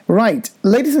Right.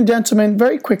 Ladies and gentlemen,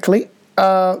 very quickly,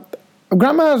 Grandma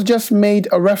has just made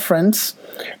a reference.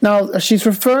 Now, she's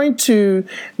referring to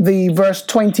the verse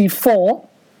 24,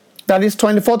 that is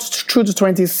 24 through to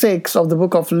 26 of the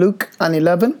book of Luke and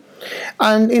 11.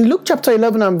 And in Luke chapter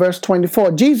 11 and verse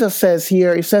 24, Jesus says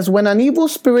here, he says, when an evil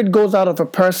spirit goes out of a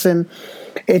person,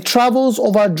 it travels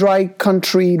over dry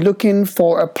country looking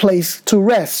for a place to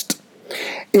rest.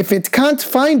 If it can't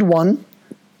find one,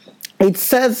 it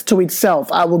says to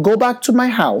itself, I will go back to my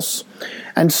house.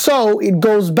 And so it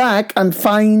goes back and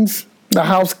finds the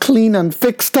house clean and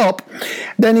fixed up.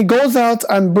 Then it goes out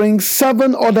and brings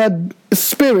 7 other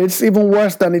spirits, even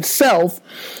worse than itself,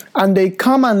 and they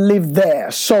come and live there.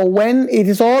 So when it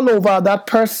is all over, that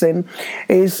person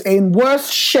is in worse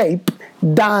shape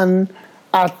than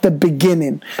at the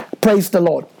beginning. Praise the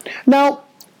Lord. Now,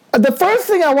 the first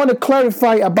thing I want to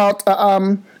clarify about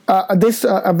this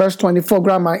verse 24,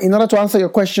 Grandma, in order to answer your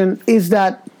question, is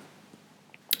that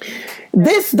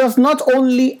this does not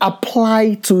only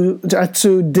apply to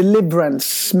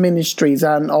deliverance ministries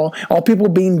or people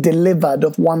being delivered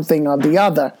of one thing or the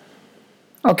other.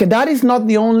 Okay, that is not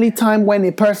the only time when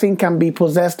a person can be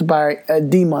possessed by a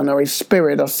demon or a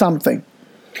spirit or something.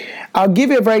 I'll give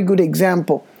you a very good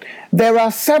example. There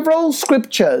are several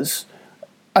scriptures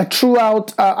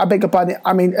throughout,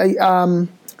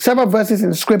 several verses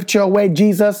in scripture where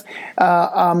Jesus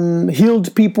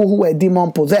healed people who were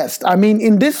demon possessed. I mean,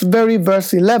 in this very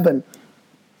verse 11,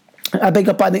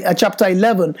 chapter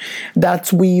 11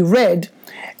 that we read,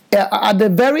 at the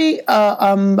very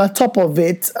top of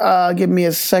it, give me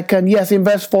a second. Yes, in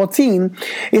verse 14,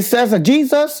 it says that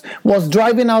Jesus was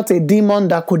driving out a demon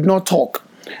that could not talk.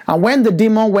 And when the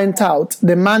demon went out,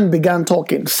 the man began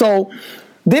talking. So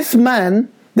this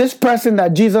person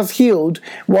that Jesus healed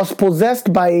was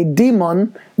possessed by a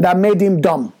demon that made him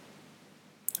dumb.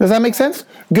 Does that make sense?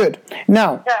 Good.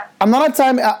 Now, another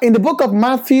time in the book of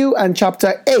Matthew and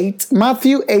chapter 8,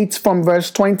 Matthew 8 from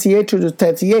verse 28 to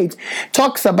 38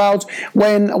 talks about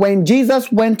when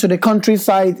Jesus went to the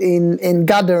countryside in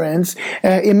Gadarenes,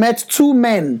 he met 2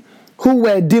 men who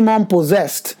were demon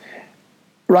possessed,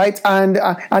 right? And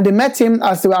they met him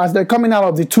as they're coming out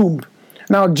of the tomb.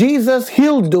 Now, Jesus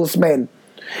healed those men.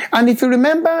 And if you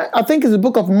remember, I think it's the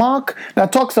book of Mark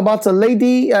that talks about a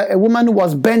lady, a woman who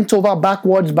was bent over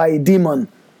backwards by a demon.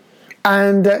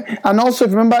 And also,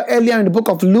 if you remember earlier in the book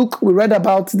of Luke, we read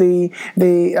about the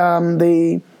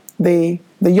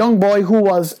young boy who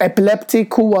was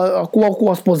epileptic, who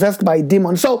was possessed by a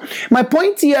demon. So my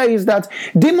point here is that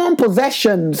demon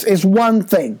possessions is one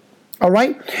thing. All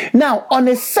right. Now, on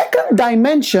a second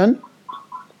dimension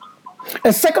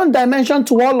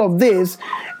to all of this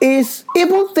is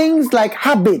even things like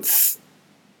habits,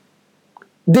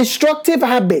 destructive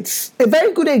habits. A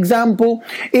very good example,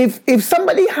 if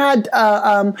somebody had,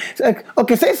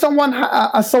 say someone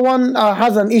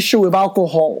has an issue with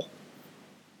alcohol,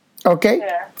 okay,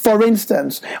 for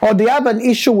instance, or they have an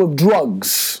issue with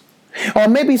drugs, or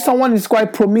maybe someone is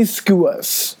quite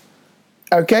promiscuous,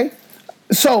 okay.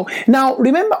 So now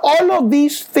remember, all of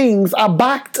these things are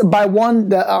backed by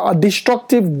a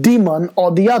destructive demon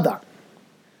or the other.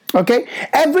 Okay?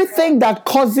 Everything that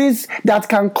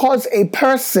can cause a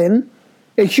person,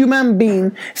 a human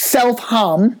being,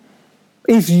 self-harm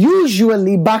is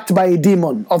usually backed by a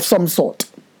demon of some sort.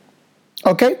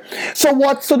 Okay? So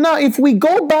now if we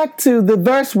go back to the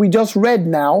verse we just read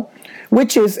now,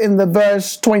 which is in the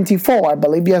verse 24, I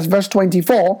believe. Yes, verse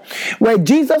 24, where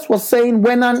Jesus was saying,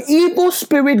 when an evil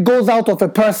spirit goes out of a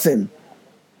person.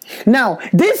 Now,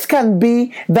 this can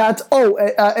be that,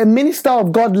 a minister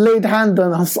of God laid hand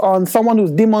on someone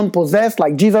who's demon possessed,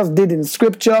 like Jesus did in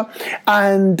scripture,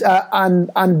 and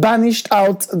banished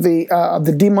out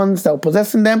the demons that were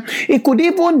possessing them. It could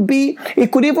even be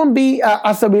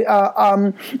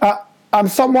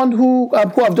someone who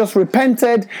have just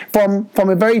repented from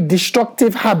a very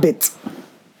destructive habit.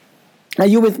 Are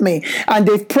you with me? And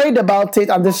they've prayed about it,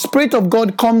 and the Spirit of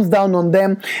God comes down on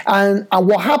them, and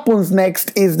what happens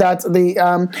next is that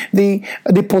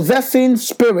the possessing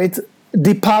spirit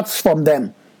departs from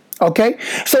them. Okay?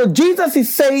 So Jesus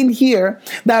is saying here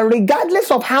that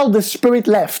regardless of how the spirit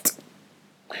left,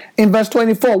 in verse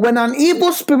 24, when an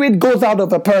evil spirit goes out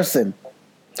of a person,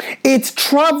 it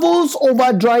travels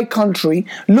over dry country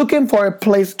looking for a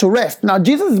place to rest. Now,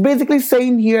 Jesus is basically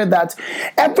saying here that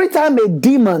every time a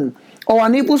demon or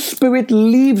an evil spirit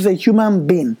leaves a human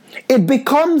being, it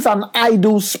becomes an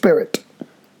idle spirit.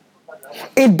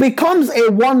 It becomes a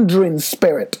wandering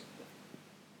spirit.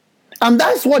 And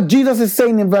that's what Jesus is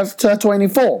saying in verse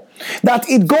 24, that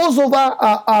it goes over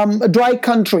a dry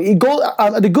country.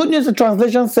 The Good News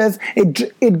Translation says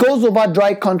it goes over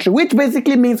dry country, which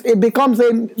basically means it becomes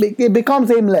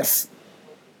aimless.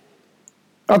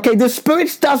 Okay, the spirit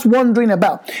starts wandering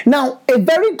about. Now, a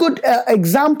very good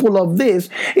example of this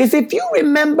is if you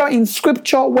remember in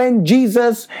scripture when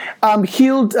Jesus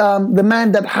healed the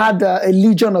man that had a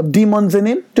legion of demons in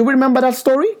him. Do you remember that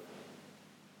story?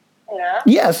 Yeah.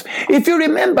 Yes. If you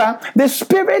remember, the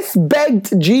spirits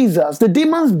begged Jesus, the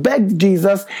demons begged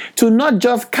Jesus to not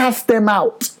just cast them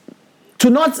out, to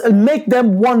not make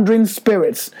them wandering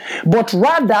spirits, but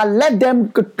rather let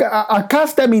them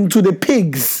cast them into the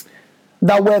pigs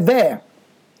that were there.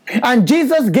 And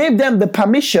Jesus gave them the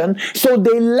permission, so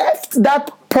they left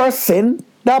that person,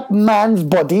 that man's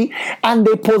body, and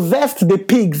they possessed the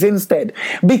pigs instead.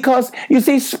 Because, you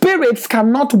see, spirits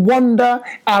cannot wander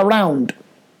around.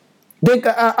 They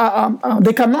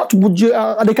cannot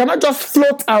just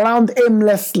float around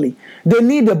aimlessly. They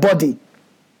need a body.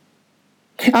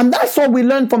 And that's what we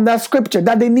learn from that scripture,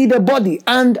 that they need a body.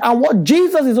 And what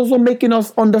Jesus is also making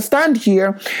us understand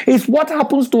here is what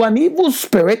happens to an evil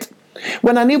spirit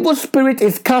when an evil spirit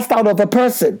is cast out of a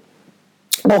person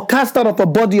or cast out of a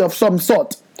body of some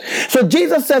sort. So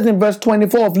Jesus says in verse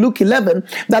 24 of Luke 11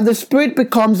 that the spirit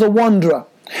becomes a wanderer.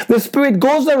 The spirit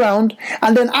goes around,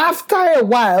 and then after a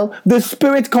while, the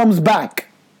spirit comes back.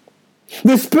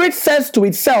 The spirit says to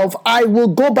itself, I will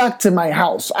go back to my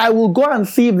house. I will go and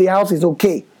see if the house is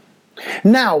okay.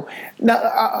 Now,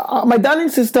 my darling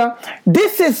sister,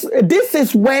 this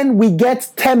is when we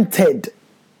get tempted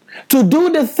to do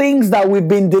the things that we've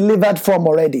been delivered from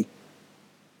already.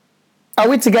 Are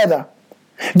we together?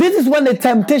 This is when the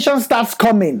temptation starts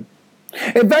coming.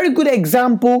 A very good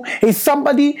example is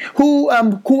somebody who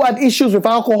had issues with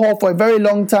alcohol for a very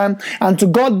long time, and to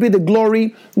God be the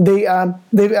glory, they've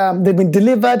been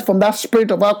delivered from that spirit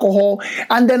of alcohol,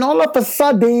 and then all of a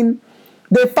sudden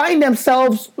they find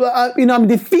themselves,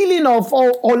 the feeling of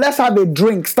let's have a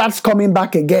drink starts coming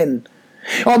back again.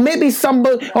 Or maybe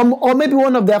somebody, or maybe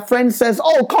one of their friends says,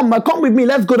 "Oh, come with me,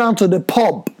 let's go down to the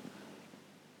pub."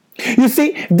 You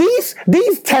see,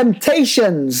 these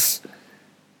temptations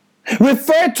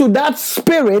refer to that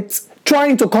spirit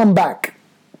trying to come back.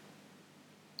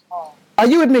 Are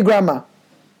you with me, Grandma?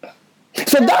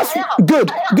 So that's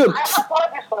good.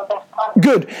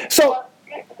 Good. So,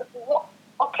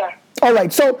 okay. All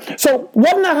right. So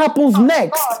what now happens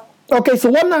next? Okay. So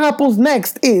what now happens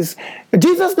next is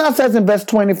Jesus now says in verse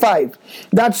 25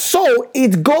 that so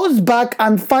it goes back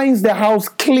and finds the house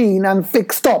clean and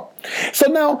fixed up. So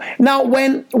now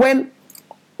when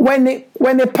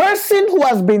a person who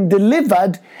has been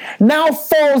delivered now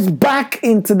falls back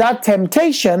into that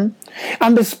temptation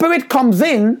and the spirit comes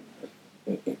in,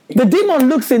 the demon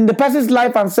looks in the person's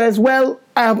life and says, well,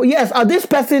 yes, this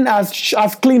person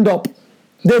has cleaned up.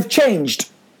 They've changed.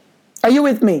 Are you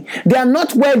with me? They are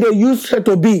not where they used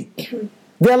to be.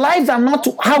 Their lives are not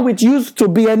how it used to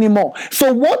be anymore.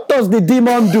 So what does the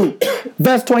demon do?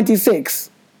 Verse 26.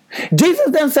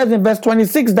 Jesus then says in verse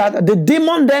 26 that the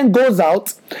demon then goes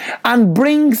out and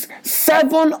brings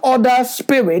 7 other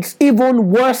spirits even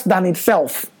worse than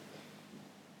itself.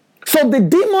 So the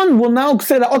demon will now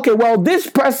say that, okay, well, this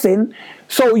person,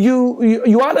 so you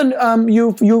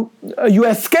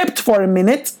escaped for a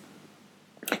minute.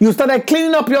 You started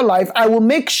cleaning up your life. I will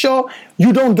make sure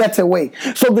you don't get away.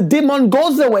 So the demon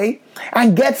goes away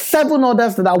and gets 7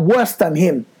 others that are worse than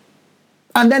him.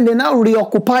 And then they now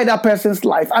reoccupy that person's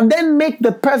life and then make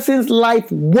the person's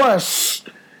life worse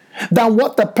than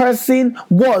what the person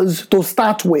was to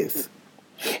start with.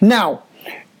 Now,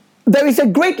 there is a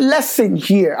great lesson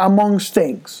here amongst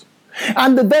things.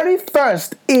 And the very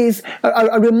first is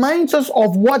reminds us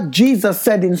of what Jesus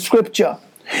said in Scripture.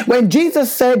 When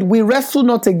Jesus said, we wrestle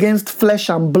not against flesh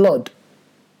and blood.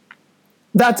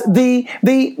 That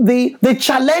the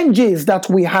challenges that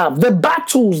we have, the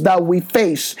battles that we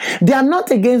face, they are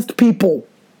not against people.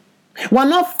 We're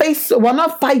not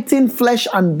fighting flesh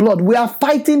and blood. We are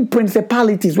fighting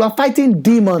principalities. We are fighting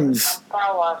demons.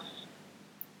 Powers.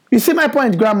 You see my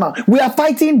point, Grandma? We are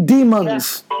fighting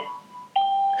demons.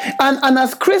 Yeah. And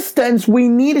as Christians, we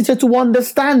need to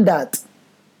understand that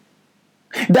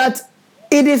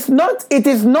it is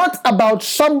not about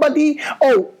somebody,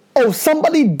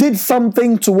 somebody did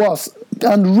something to us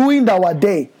and ruined our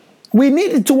day. We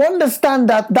need to understand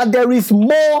that there is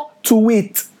more to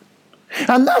it.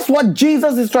 And that's what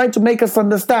Jesus is trying to make us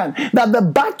understand, that the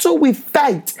battle we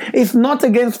fight is not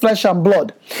against flesh and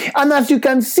blood. And as you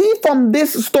can see from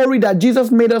this story that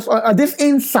Jesus made us, this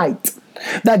insight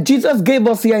that Jesus gave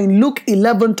us here in Luke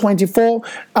 11, 24,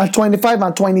 25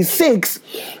 and 26,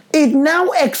 it now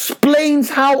explains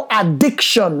how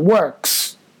addiction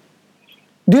works.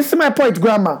 Do you see my point,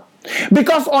 Grandma?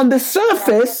 Because on the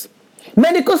surface,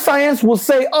 medical science will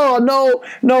say, oh, no,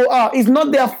 it's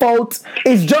not their fault.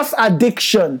 It's just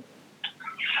addiction.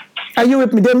 Are you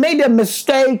with me? They made a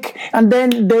mistake and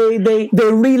then they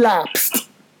relapsed.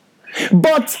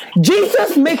 But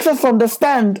Jesus makes us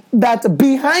understand that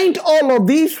behind all of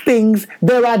these things,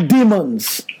 there are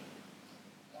demons.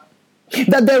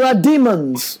 That there are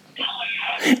demons.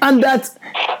 And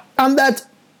that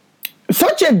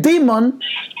such a demon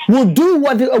will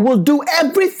do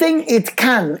everything it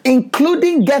can,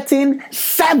 including getting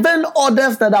 7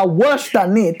 others that are worse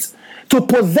than it, to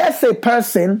possess a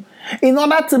person in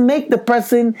order to make the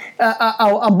person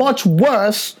much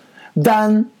worse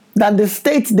than the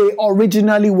state they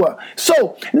originally were.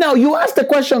 So now you asked the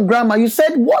question, Grandma. You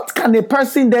said, what can a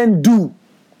person then do?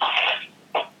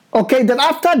 Okay, that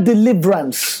after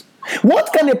deliverance,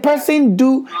 what can a person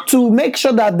do to make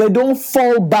sure that they don't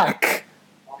fall back?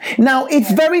 Now,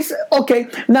 it's very, okay,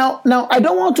 now I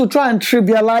don't want to try and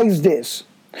trivialize this.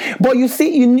 But you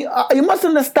see, you must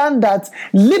understand that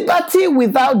liberty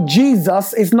without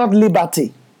Jesus is not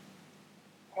liberty.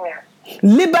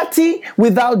 Liberty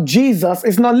without Jesus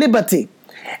is not liberty.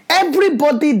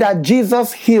 Everybody that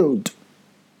Jesus healed,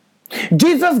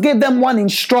 Jesus gave them one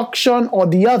instruction or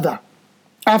the other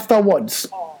afterwards.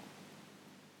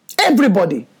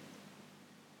 Everybody.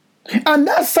 And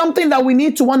that's something that we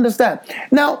need to understand.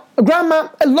 Now, Grandma,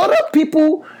 a lot of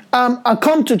people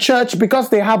come to church because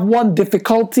they have one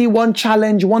difficulty, one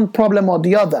challenge, one problem or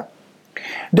the other.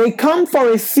 They come for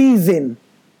a season.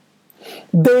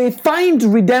 They find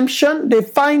redemption. They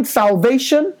find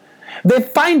salvation. They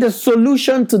find a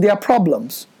solution to their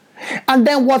problems. And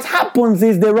then what happens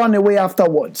is they run away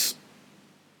afterwards.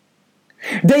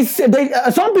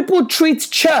 Some people treat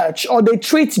church or they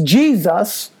treat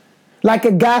Jesus like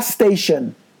a gas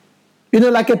station,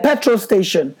 like a petrol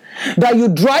station that you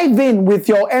drive in with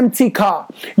your empty car,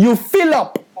 you fill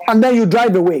up, and then you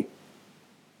drive away.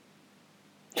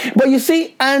 But you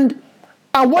see, and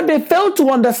what they fail to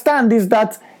understand is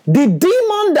that the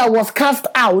demon that was cast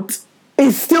out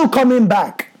is still coming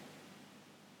back.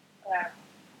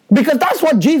 Because that's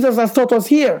what Jesus has taught us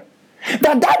here.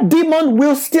 That demon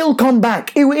will still come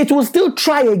back. It will still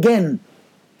try again.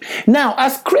 Now,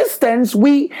 as Christians,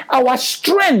 our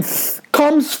strength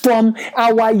comes from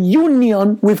our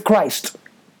union with Christ.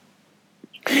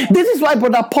 This is why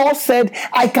Brother Paul said,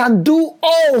 I can do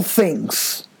all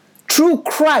things through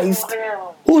Christ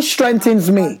who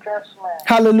strengthens me.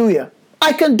 Hallelujah.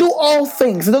 I can do all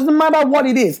things. It doesn't matter what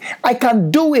it is. I can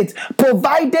do it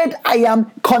provided I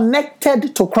am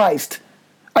connected to Christ.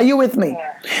 Are you with me?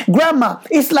 Grandma,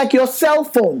 it's like your cell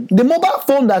phone, the mobile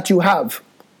phone that you have.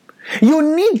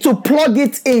 You need to plug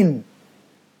it in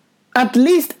at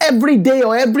least every day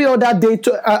or every other day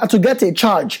to get a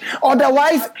charge.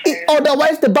 Otherwise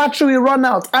the battery will run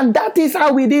out. And that is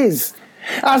how it is.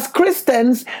 As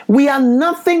Christians, we are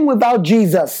nothing without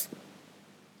Jesus.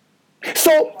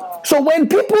 So when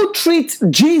people treat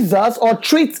Jesus or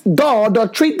treat God or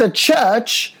treat the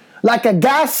church like a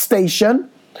gas station,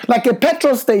 like a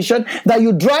petrol station that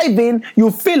you drive in,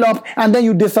 you fill up, and then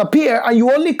you disappear, and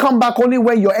you only come back only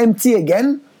when you're empty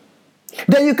again,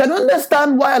 then you can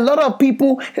understand why a lot of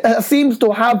people seems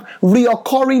to have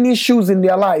reoccurring issues in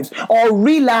their lives or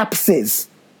relapses.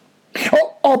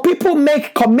 Or people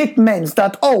make commitments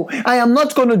that, I am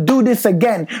not going to do this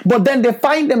again, but then they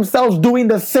find themselves doing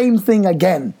the same thing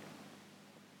again.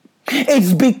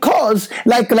 It's because,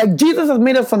 like Jesus has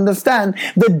made us understand,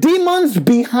 the demons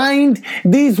behind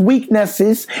these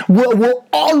weaknesses will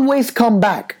always come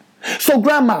back. So,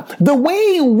 Grandma, the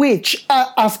way in which,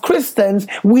 as Christians,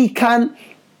 we can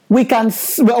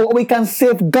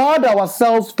safeguard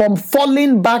ourselves from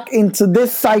falling back into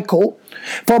this cycle,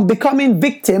 from becoming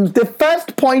victims, the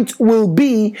first point will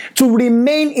be to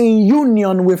remain in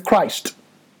union with Christ.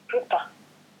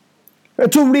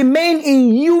 To remain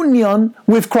in union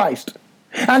with Christ.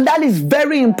 And that is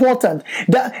very important.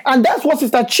 And that's what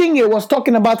Sister Chinge was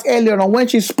talking about earlier on when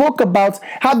she spoke about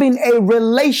having a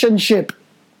relationship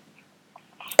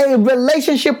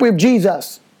with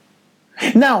Jesus.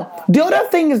 Now, the other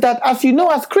thing is that, as you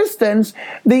know, as Christians,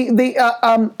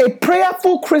 a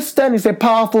prayerful Christian is a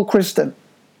powerful Christian.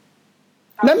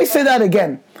 Let me say that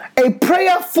again. A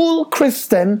prayerful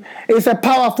Christian is a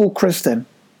powerful Christian.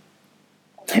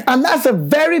 And that's a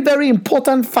very, very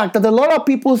important fact that a lot of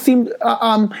people seem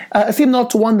not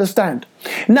to understand.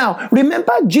 Now,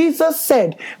 remember, Jesus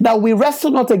said that we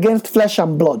wrestle not against flesh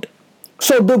and blood.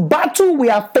 So the battle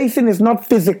we are facing is not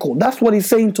physical. That's what he's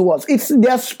saying to us. They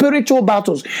are spiritual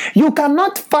battles. You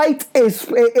cannot fight a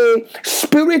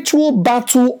spiritual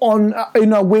battle on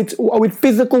with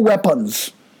physical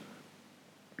weapons.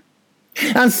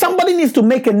 And somebody needs to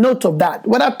make a note of that,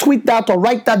 whether tweet that or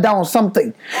write that down or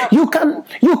something. You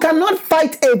cannot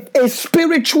fight a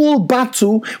spiritual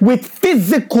battle with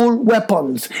physical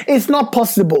weapons. It's not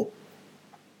possible.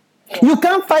 You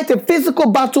can't fight a physical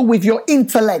battle with your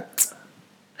intellect.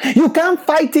 You can't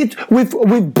fight it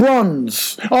with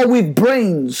bronze or with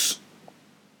brains.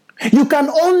 You can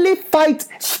only fight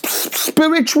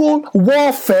spiritual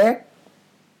warfare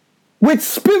with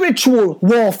spiritual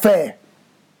warfare.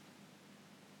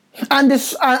 And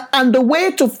the way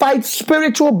to fight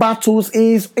spiritual battles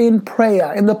is in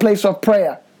prayer, in the place of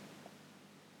prayer.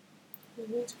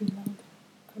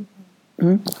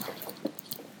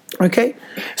 Okay?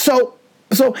 So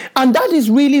and that is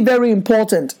really very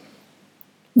important.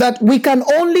 That we can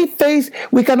only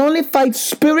fight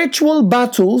spiritual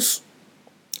battles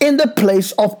in the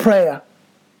place of prayer.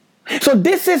 So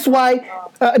this is why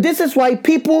I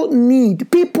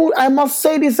must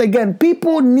say this again,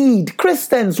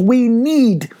 Christians, we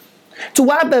need to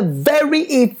have a very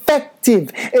effective,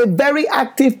 a very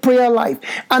active prayer life.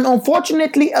 And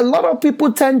unfortunately, a lot of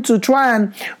people tend to try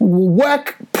and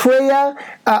work prayer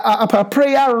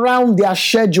around their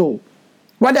schedule,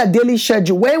 their daily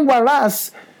schedule,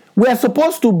 whereas we are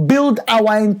supposed to build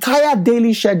our entire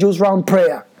daily schedules around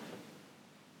prayer.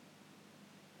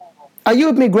 Are you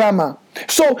with me, Grandma?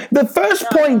 So the first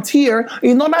point here,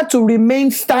 in order to remain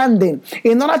standing,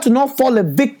 in order to not fall a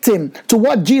victim to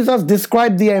what Jesus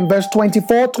described there in verse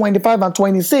 24, 25, and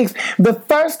 26, the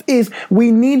first is we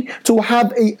need to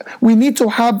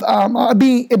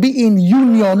be in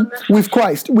union with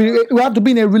Christ. We have to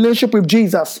be in a relationship with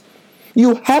Jesus.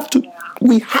 We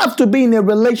have to be in a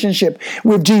relationship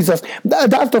with Jesus.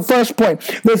 That's the first point.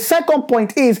 The second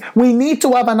point is we need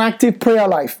to have an active prayer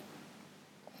life.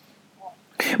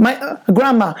 My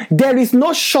Grandma, there is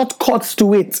no shortcuts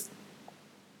to it.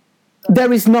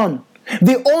 There is none.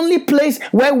 The only place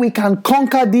where we can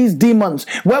conquer these demons,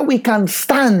 where we can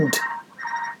stand,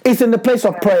 is in the place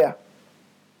of prayer.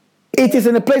 It is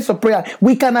in the place of prayer.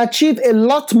 We can achieve a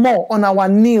lot more on our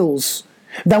knees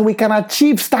than we can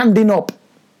achieve standing up.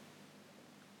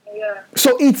 Yeah.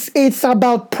 So it's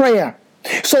about prayer.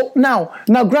 So now,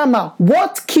 Grandma,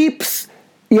 what keeps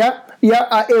a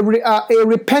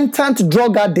repentant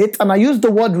drug addict, and I use the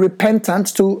word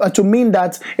repentant to mean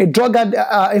that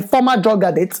a former drug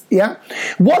addict,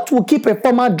 what will keep a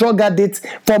former drug addict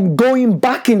from going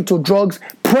back into drugs?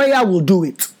 Prayer will do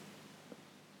it.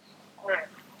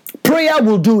 Prayer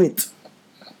will do it.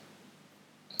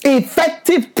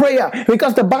 Effective prayer,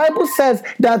 because the Bible says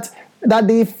that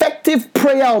the effective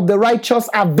prayer of the righteous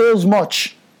avails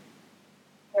much.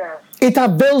 It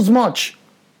avails much.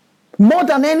 More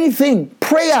than anything,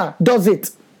 prayer does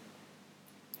it.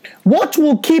 What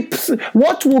will keep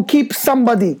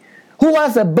somebody who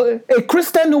has a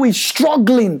Christian who is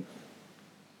struggling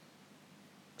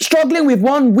with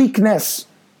one weakness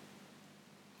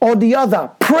or the other?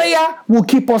 Prayer will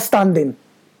keep us standing.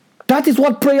 That is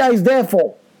what prayer is there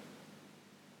for.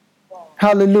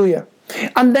 Hallelujah.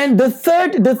 And then the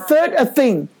third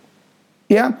thing,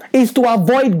 is to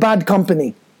avoid bad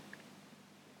company.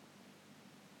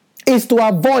 Is to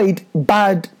avoid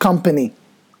bad company.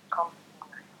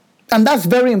 And that's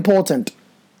very important.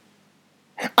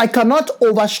 I cannot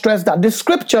overstress that. The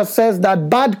scripture says that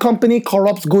bad company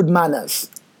corrupts good manners.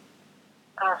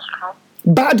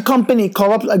 Bad company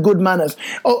corrupts good manners.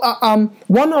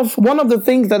 One of the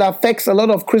things that affects a lot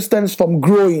of Christians from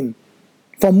growing,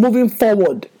 from moving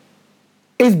forward,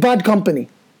 is bad company.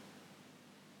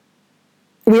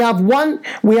 We have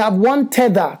one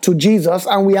tether to Jesus,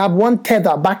 and we have one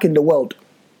tether back in the world.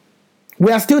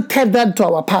 We are still tethered to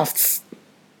our pasts.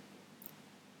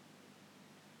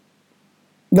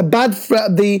 The bad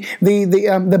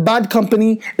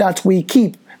company that we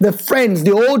keep, the friends,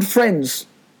 the old friends,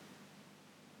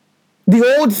 the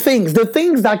old things, the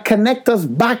things that connect us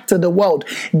back to the world.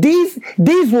 These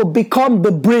will become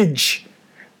the bridge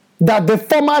that the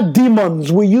former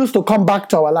demons will use to come back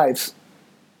to our lives.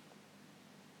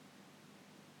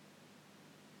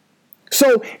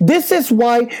 So this is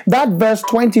why that verse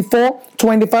 24,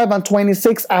 25, and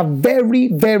 26 are very,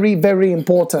 very, very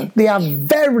important. They are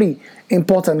very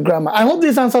important, Grandma. I hope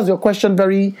this answers your question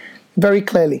very, very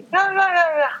clearly.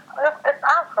 Yeah. It's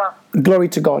answer. Glory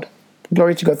to God.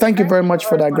 Glory to God. Thank you very much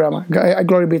for that, Grandma.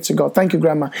 Glory be to God. Thank you,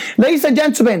 Grandma. Ladies and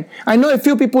gentlemen, I know a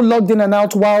few people logged in and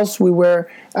out whilst we were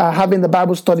having the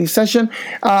Bible study session.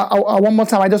 One more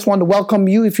time, I just want to welcome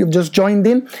you if you've just joined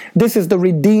in. This is the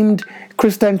Redeemed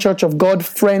Christian Church of God,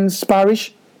 Friends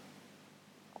Parish,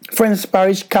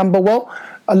 Camberwell,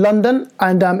 London,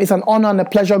 and it's an honor and a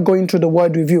pleasure going through the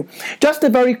word review. Just a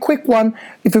very quick one.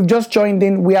 If you've just joined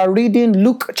in, we are reading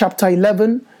Luke chapter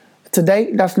 11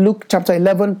 today. That's Luke chapter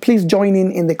 11. Please join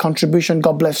in the contribution.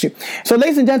 God bless you. So,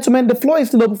 ladies and gentlemen, the floor is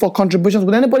still open for contributions.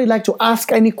 Would anybody like to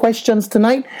ask any questions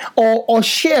tonight, or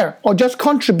share, or just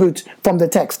contribute from the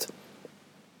text?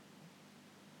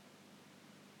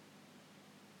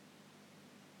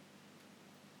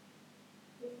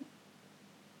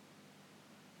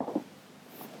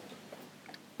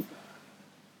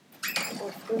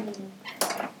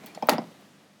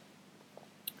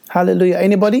 Hallelujah.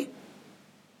 Anybody?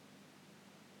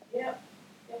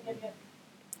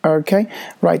 Okay,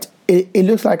 right. It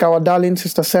looks like our darling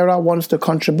Sister Sarah wants to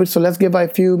contribute, so let's give her a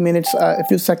few minutes, a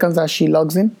few seconds as she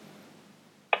logs in.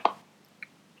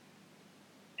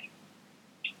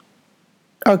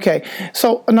 Okay,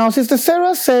 so now Sister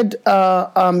Sarah said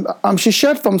she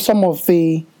shared from some of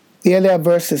the earlier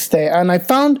verses there, and I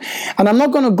found, and I'm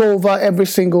not going to go over every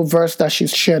single verse that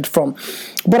she's shared from,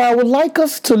 but I would like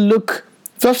us to look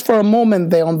just for a moment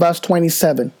there on verse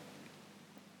 27.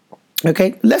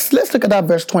 Okay, let's look at that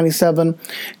verse 27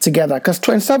 together, because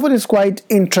 27 is quite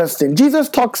interesting. Jesus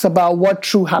talks about what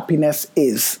true happiness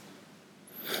is.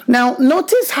 Now,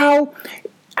 notice how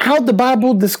the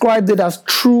Bible described it as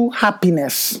true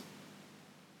happiness,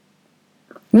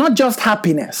 not just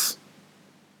happiness.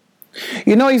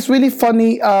 You know, it's really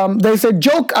funny. There's a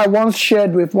joke I once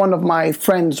shared with one of my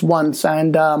friends once,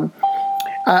 and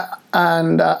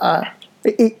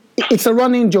it's a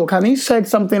running joke, and he said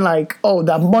something like, "Oh,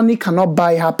 that money cannot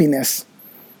buy happiness."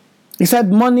 He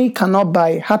said, "Money cannot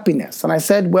buy happiness." And I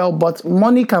said, "Well, but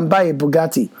money can buy a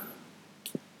Bugatti."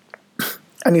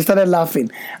 And he started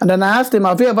laughing. And then I asked him,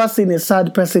 "Have you ever seen a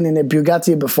sad person in a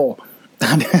Bugatti before?"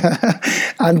 and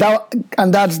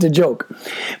that's the joke.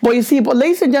 But you see,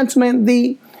 ladies and gentlemen,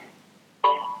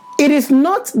 it is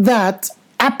not that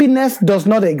happiness does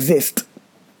not exist.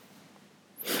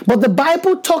 But the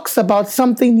Bible talks about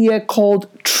something here called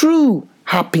true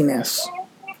happiness.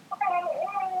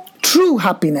 True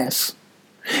happiness.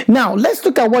 Now, let's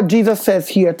look at what Jesus says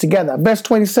here together. Verse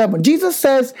 27. Jesus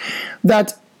says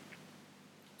that...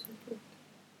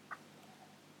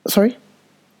 Sorry,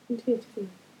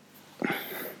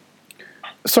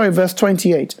 verse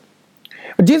 28.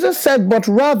 Jesus said, "But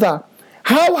rather,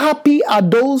 how happy are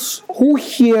those who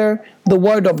hear the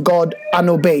word of God and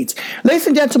obey it." Ladies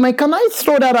and gentlemen, can I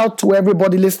throw that out to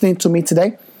everybody listening to me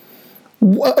today?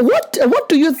 What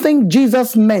do you think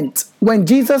Jesus meant when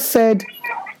Jesus said,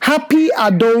 "Happy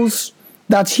are those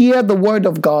that hear the word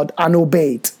of God and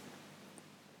obey it"?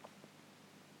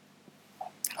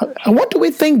 And what do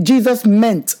we think Jesus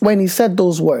meant when he said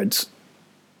those words?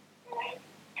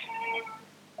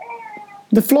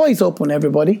 The floor is open,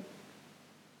 everybody.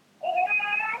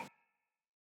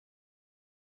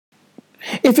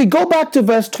 If we go back to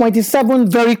verse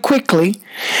 27 very quickly,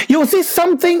 you'll see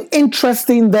something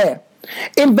interesting there.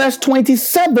 In verse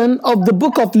 27 of the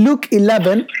book of Luke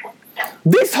 11,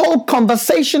 this whole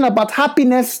conversation about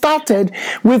happiness started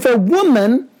with a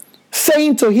woman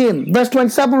saying to him, verse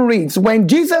 27 reads, "When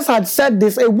Jesus had said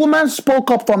this, a woman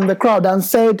spoke up from the crowd and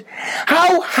said,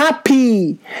 'How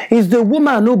happy is the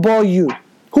woman who bore you,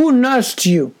 who nursed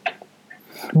you?'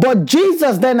 But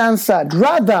Jesus then answered,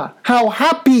 'Rather, how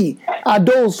happy are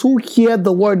those who hear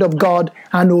the word of God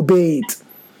and obey it.'"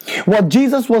 What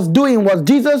Jesus was doing was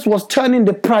Jesus was turning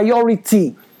the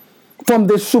priority from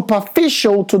the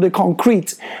superficial to the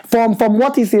concrete, from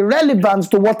what is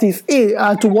irrelevant to what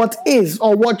is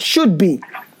or what should be.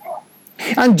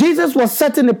 And Jesus was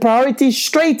setting the priority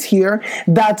straight here,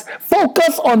 that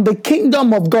focus on the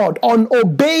kingdom of God, on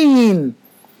obeying,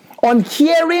 on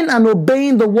hearing and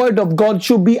obeying the word of God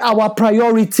should be our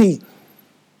priority.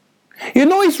 You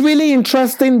know, it's really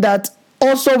interesting that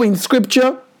also in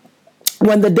scripture,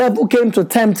 when the devil came to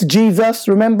tempt Jesus,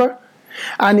 remember?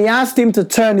 And he asked him to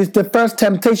turn. It's the first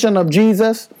temptation of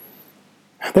Jesus.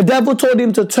 The devil told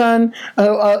him to turn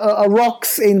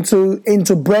rocks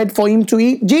into bread for him to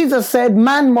eat. Jesus said,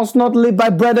 "Man must not live by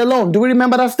bread alone." Do we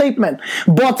remember that statement?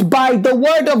 But by the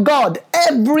word of God.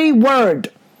 Every word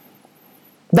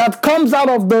that comes out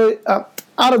of the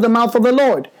mouth of the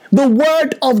Lord. The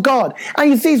word of God.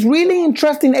 And you see, it's really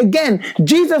interesting. Again,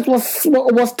 Jesus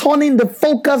was turning the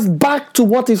focus back to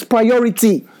what is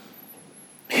priority.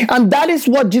 And that is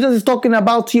what Jesus is talking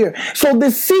about here. So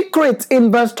the secret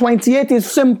in verse 28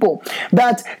 is simple,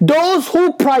 that those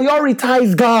who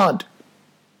prioritize God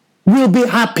will be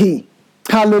happy.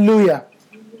 Hallelujah.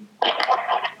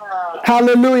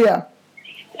 Hallelujah.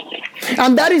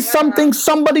 And that is something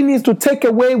somebody needs to take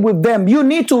away with them. You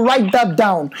need to write that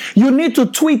down. You need to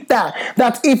tweet that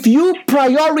if you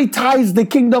prioritize the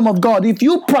kingdom of God, if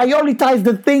you prioritize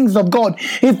the things of God,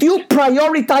 if you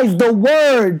prioritize the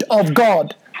word of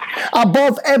God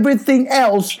above everything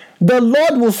else, the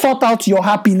Lord will sort out your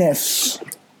happiness.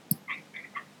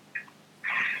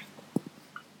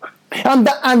 And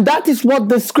that is what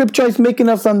the scripture is making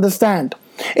us understand.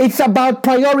 It's about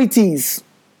priorities.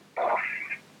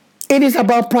 It is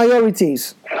about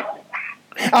priorities.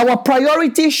 Our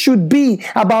priority should be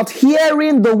about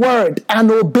hearing the word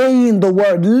and obeying the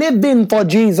word, living for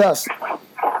Jesus.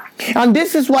 And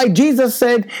this is why Jesus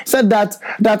said that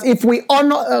if we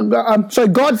honor,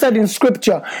 God said in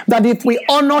scripture that if we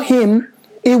honor him,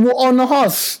 he will honor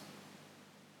us.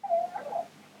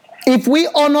 If we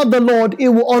honor the Lord, he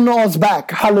will honor us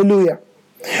back. Hallelujah.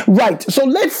 Right, so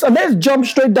let's jump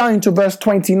straight down into verse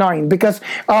 29, because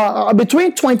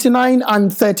between 29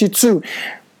 and 32,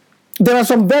 there are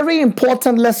some very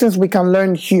important lessons we can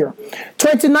learn here.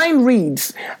 29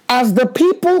 reads, as the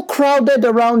people crowded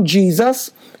around Jesus,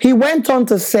 he went on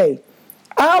to say,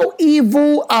 how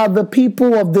evil are the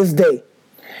people of this day?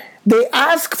 They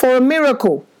ask for a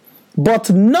miracle, but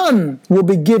none will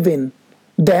be given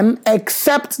them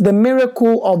except the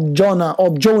miracle of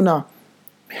Jonah.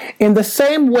 In the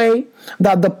same way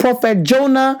that the prophet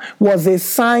Jonah was a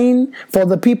sign for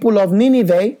the people of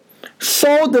Nineveh,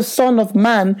 so the Son of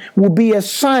Man will be a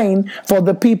sign for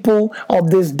the people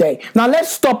of this day. Now let's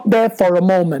stop there for a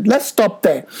moment. Let's stop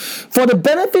there. For the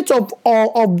benefit of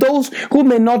those who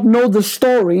may not know the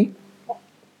story,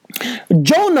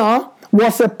 Jonah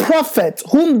was a prophet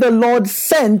whom the Lord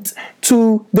sent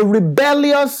to the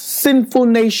rebellious, sinful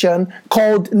nation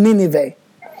called Nineveh.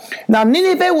 Now,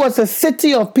 Nineveh was a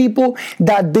city of people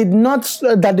that did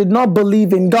not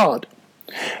believe in God.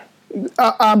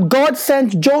 God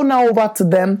sent Jonah over to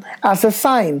them as a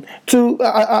sign to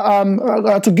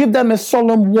give them a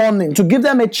solemn warning, to give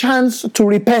them a chance to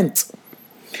repent.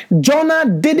 Jonah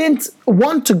didn't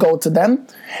want to go to them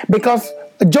because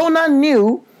Jonah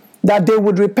knew that they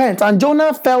would repent. And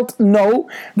Jonah felt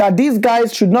that these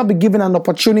guys should not be given an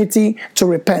opportunity to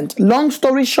repent. Long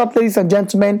story short, ladies and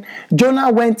gentlemen,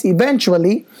 Jonah went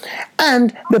eventually,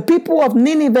 and the people of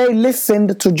Nineveh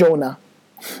listened to Jonah.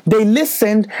 They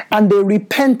listened and they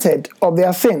repented of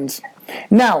their sins.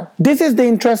 Now, this is the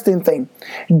interesting thing.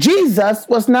 Jesus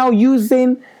was now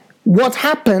using what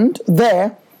happened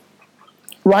there,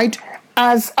 right,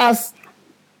 as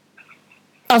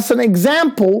an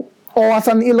example or as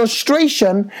an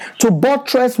illustration to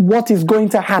buttress what is going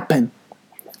to happen.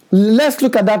 Let's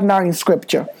look at that now in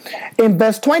scripture. In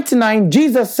verse 29,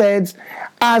 Jesus says,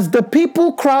 as the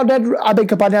people crowded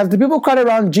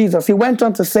around Jesus, he went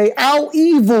on to say, how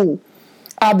evil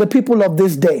are the people of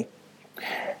this day?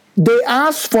 They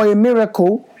asked for a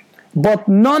miracle, but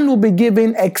none will be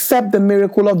given except the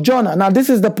miracle of Jonah. Now, this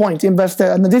is the point in verse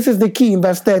 30, and this is the key in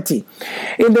verse 30.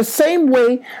 In the same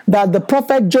way that the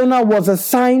prophet Jonah was a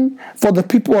sign for the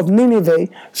people of Nineveh,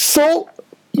 so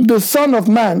the Son of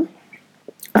Man,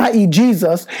 i.e.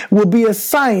 Jesus, will be a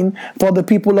sign for the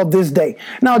people of this day.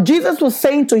 Now, Jesus was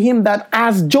saying to him that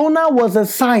as Jonah was a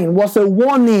sign, was a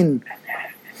warning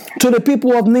to the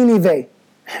people of Nineveh,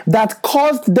 that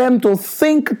caused them to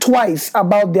think twice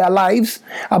about their lives,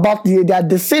 about their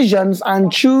decisions, and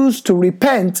choose to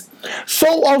repent,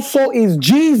 so also is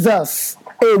Jesus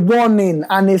a warning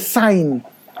and a sign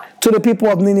to the people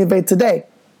of Nineveh today.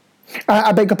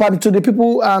 I beg your pardon, to the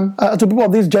people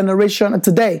of this generation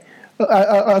today,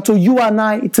 to you and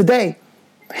I today.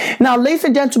 Now, ladies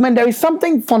and gentlemen, there is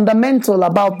something fundamental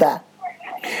about that.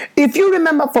 If you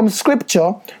remember from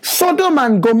scripture, Sodom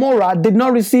and Gomorrah did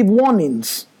not receive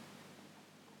warnings.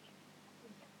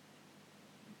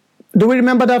 Do we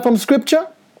remember that from scripture?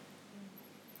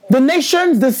 The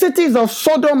nations, the cities of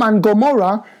Sodom and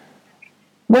Gomorrah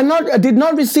did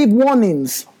not receive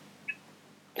warnings.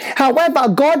 However,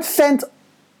 God sent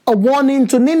a warning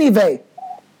to Nineveh.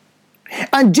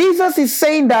 And Jesus is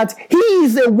saying that he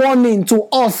is a warning to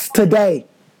us today.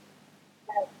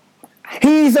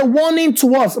 He is a warning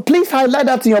to us. Please highlight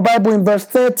that in your Bible in verse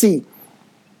 30.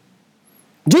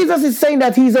 Jesus is saying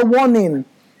that he is a warning.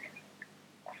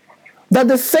 That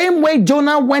the same way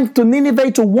Jonah went to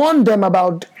Nineveh to warn them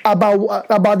about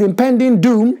impending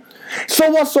doom,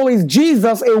 so also is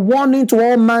Jesus a warning to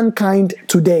all mankind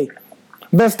today.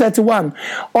 Verse 31.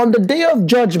 On the day of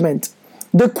judgment,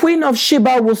 the Queen of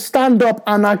Sheba will stand up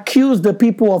and accuse the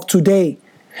people of today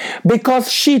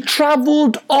because she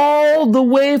traveled all the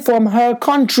way from her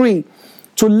country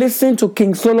to listen to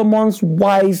King Solomon's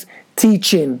wise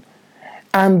teaching.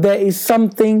 And there is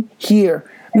something here.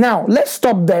 Now, let's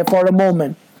stop there for a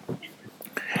moment.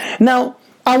 Now,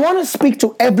 I want to speak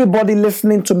to everybody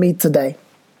listening to me today.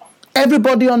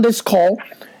 Everybody on this call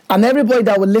and everybody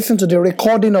that will listen to the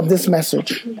recording of this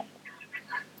message.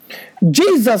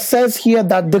 Jesus says here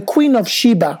that the Queen of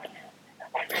Sheba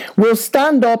will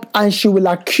stand up and she will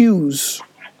accuse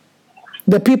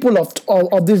the people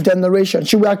of this generation.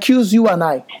 She will accuse you and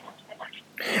I.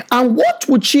 And what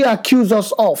would she accuse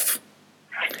us of?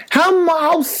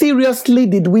 How seriously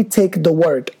did we take the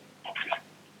word?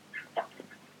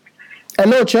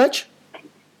 Hello, church?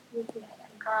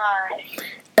 Hi.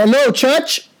 Hello,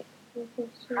 church?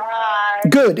 Hi.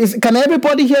 Good. Can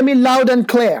everybody hear me loud and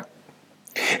clear?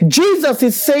 Jesus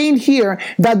is saying here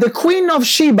that the Queen of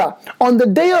Sheba on the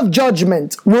day of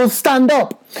judgment will stand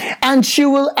up and she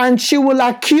will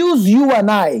accuse you and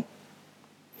I.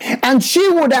 And she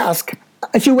would ask,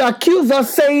 she will accuse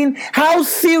us saying, how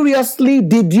seriously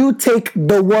did you take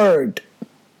the word?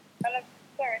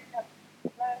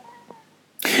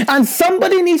 And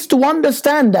somebody needs to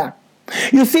understand that.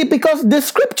 You see, because the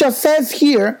scripture says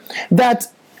here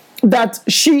that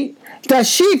she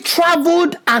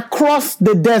traveled across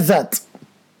the desert.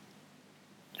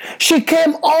 She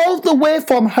came all the way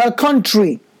from her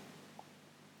country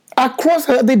across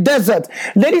the desert.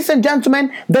 Ladies and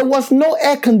gentlemen, there was no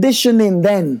air conditioning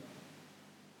then.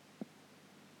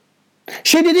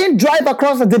 She didn't drive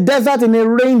across the desert in a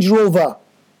Range Rover.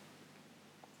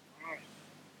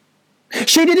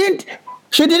 She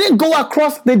didn't go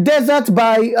across the desert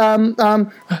by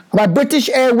British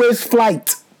Airways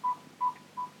flight.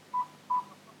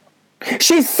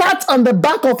 She sat on the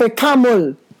back of a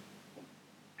camel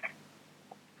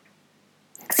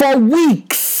for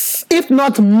weeks, if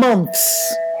not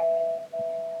months,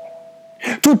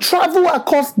 to travel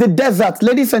across the desert,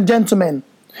 ladies and gentlemen,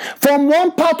 from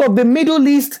one part of the Middle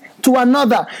East to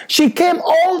another. She came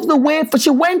all the way, she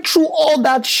went through all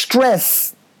that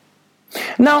stress.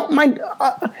 Now,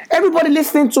 everybody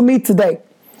listening to me today,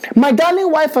 my darling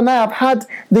wife and I have had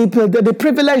the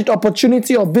privileged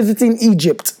opportunity of visiting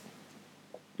Egypt.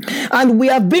 And we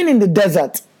have been in the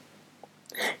desert.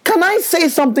 Can I say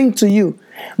something to you?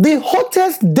 The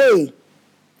hottest day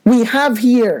we have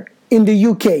here in the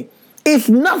UK is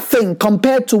nothing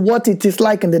compared to what it is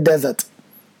like in the desert.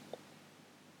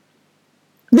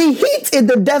 The heat in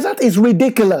the desert is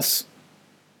ridiculous.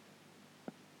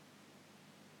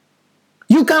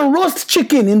 You can roast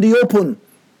chicken in the open.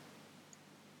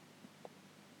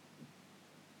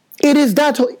 It is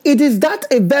that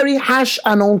a very harsh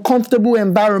and uncomfortable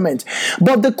environment.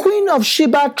 But the Queen of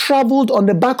Sheba traveled on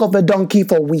the back of a donkey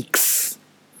for weeks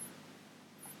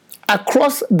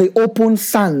across the open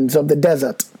sands of the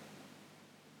desert.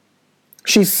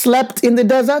 She slept in the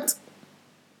desert,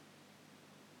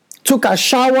 took her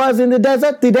showers in the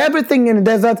desert, did everything in the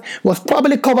desert, was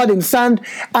probably covered in sand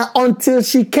until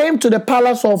she came to the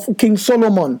palace of King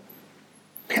Solomon.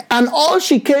 And all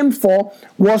she came for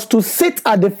was to sit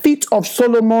at the feet of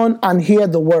Solomon and hear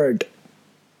the word.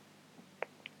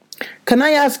 Can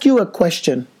I ask you a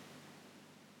question?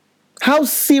 How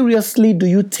seriously do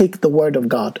you take the word of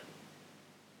God?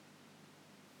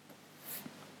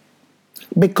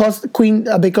 Because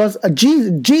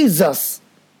Jesus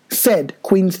said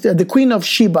the Queen of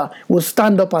Sheba will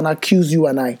stand up and accuse you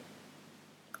and I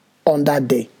on that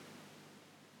day.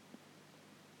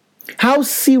 How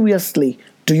seriously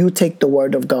do you take the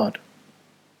word of God?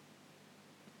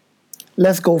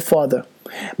 Let's go further.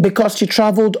 Because she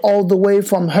traveled all the way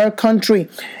from her country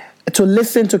to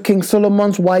listen to King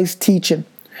Solomon's wise teaching.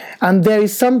 And there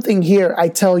is something here, I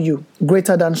tell you,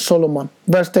 greater than Solomon.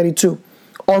 Verse 32.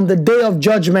 On the day of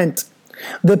judgment,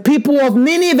 the people of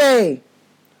Nineveh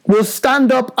will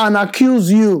stand up and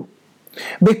accuse you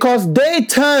because they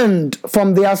turned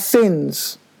from their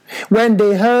sins when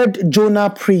they heard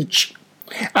Jonah preach.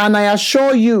 And I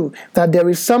assure you that there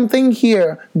is something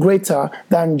here greater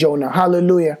than Jonah.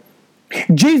 Hallelujah.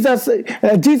 Jesus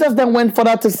then went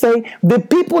further to say, the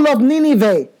people of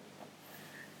Nineveh,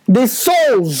 the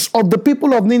souls of the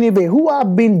people of Nineveh who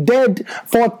have been dead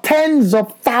for tens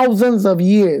of thousands of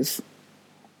years,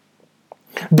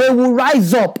 they will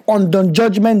rise up on the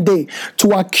judgment day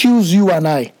to accuse you and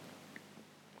I.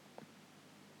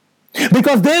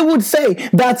 Because they would say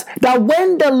that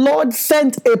when the Lord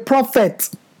sent one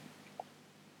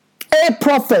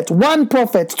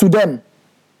prophet to them,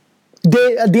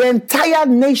 the entire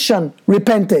nation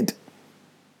repented.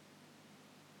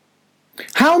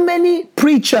 How many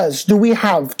preachers do we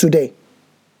have today?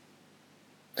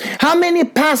 How many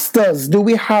pastors do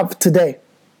we have today?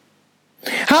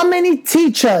 How many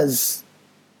teachers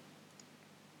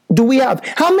do we have?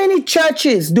 How many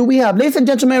churches do we have? Ladies and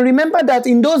gentlemen, remember that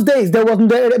in those days there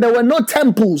were no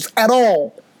temples at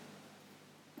all.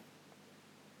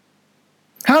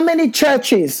 How many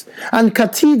churches and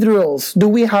cathedrals do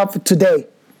we have today?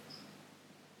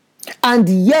 And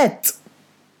yet,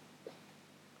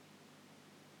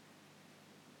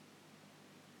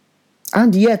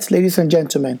 ladies and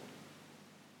gentlemen,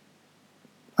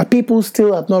 people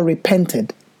still have not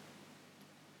repented.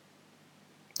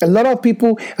 A lot of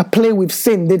people play with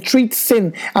sin. They treat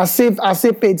sin as if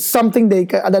it's something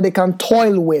that they can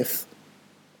toil with.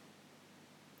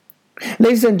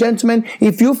 Ladies and gentlemen,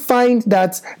 if you find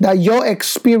that your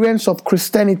experience of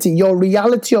Christianity, your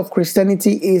reality of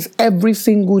Christianity is every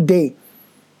single day,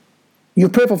 you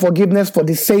pray for forgiveness for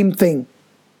the same thing,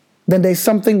 then there's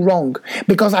something wrong.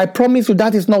 Because I promise you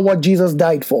that is not what Jesus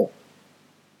died for.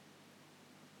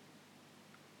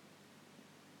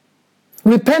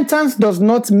 Repentance does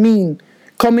not mean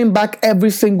coming back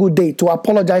every single day to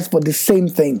apologize for the same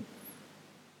thing.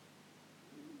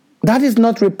 That is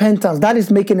not repentance. That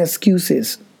is making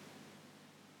excuses.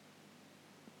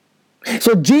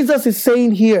 So Jesus is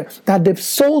saying here that the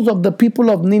souls of the people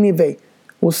of Nineveh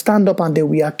will stand up and they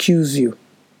will accuse you.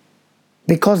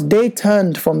 Because they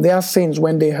turned from their sins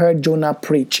when they heard Jonah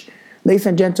preach. Ladies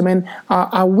and gentlemen,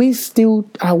 are we still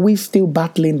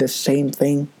battling the same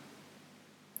thing?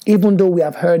 Even though we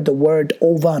have heard the word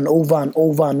over and over and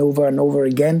over and over and over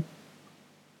again.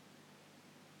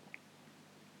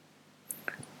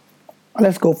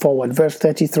 Let's go forward. Verse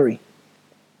 33.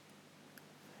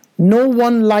 No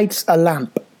one lights a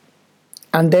lamp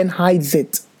and then hides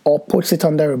it or puts it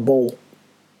under a bowl.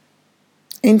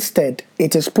 Instead,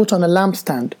 it is put on a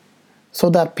lampstand so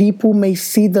that people may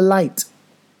see the light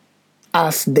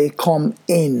as they come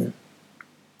in.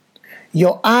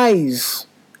 Your eyes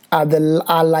are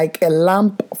like a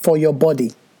lamp for your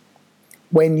body.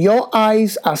 When your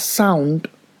eyes are sound,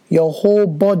 your whole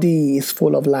body is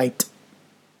full of light.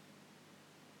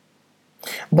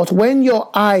 But when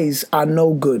your eyes are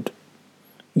no good,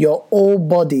 your whole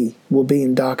body will be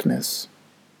in darkness.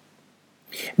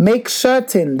 Make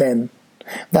certain then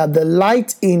that the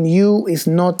light in you is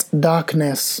not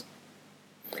darkness.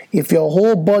 If your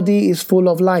whole body is full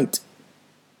of light,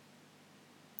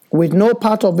 with no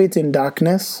part of it in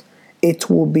darkness, it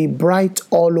will be bright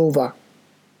all over,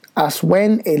 as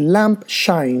when a lamp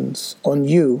shines on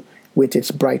you with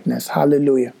its brightness.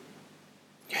 Hallelujah.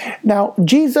 Now,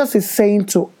 Jesus is saying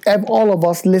to all of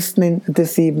us listening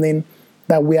this evening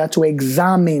that we are to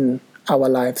examine our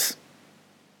lives.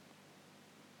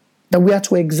 That we are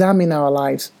to examine our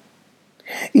lives.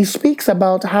 He speaks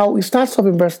about how, he starts off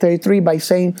in verse 33 by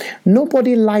saying,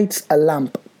 nobody lights a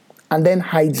lamp and then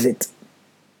hides it.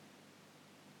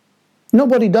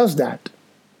 Nobody does that.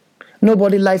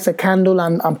 Nobody lights a candle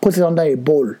and puts it under a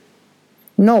bowl.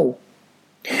 No.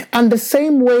 And the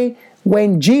same way,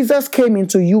 when Jesus came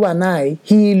into you and I,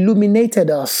 he illuminated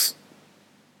us.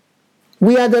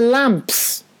 We are the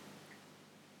lamps.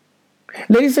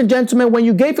 Ladies and gentlemen, when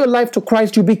you gave your life to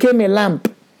Christ, you became a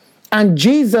lamp. And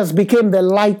Jesus became the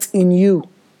light in you.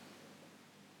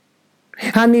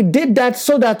 And he did that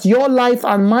so that your life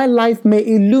and my life may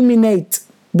illuminate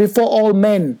before all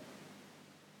men.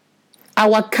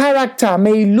 Our character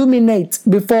may illuminate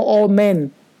before all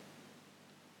men.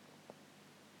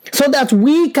 So that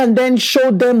we can then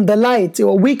show them the light,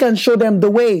 or we can show them the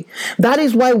way. That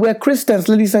is why we're Christians,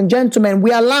 ladies and gentlemen.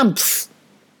 We are lamps.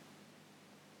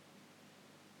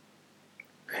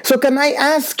 So can I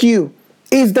ask you,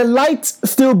 is the light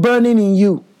still burning in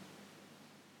you?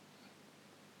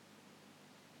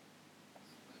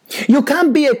 You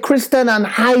can't be a Christian and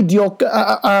hide your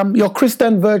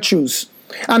Christian virtues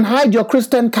and hide your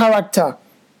Christian character.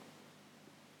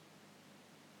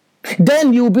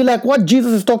 Then you'll be like what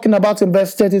Jesus is talking about in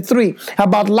verse 33,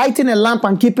 about lighting a lamp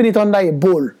and keeping it under a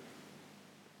bowl.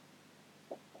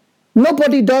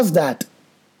 Nobody does that.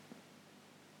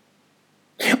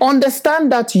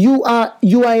 Understand that you are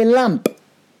a lamp.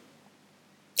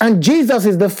 And Jesus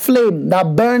is the flame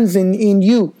that burns in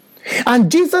you.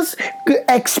 And Jesus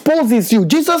exposes you.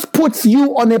 Jesus puts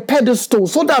you on a pedestal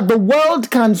so that the world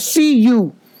can see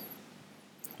you.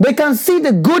 They can see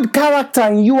the good character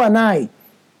in you and I.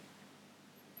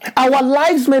 Our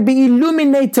lives may be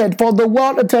illuminated for the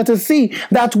world to see,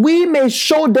 that we may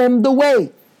show them the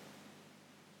way.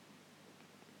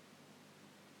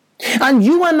 And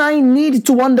you and I need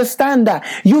to understand that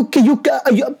you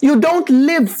don't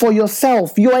live for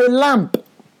yourself. You are a lamp.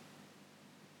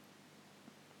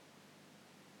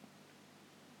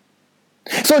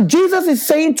 So Jesus is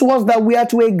saying to us that we are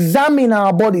to examine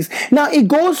our bodies. Now it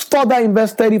goes further in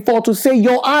verse 34 to say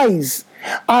your eyes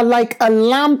are like a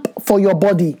lamp for your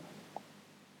body.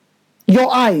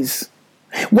 Your eyes.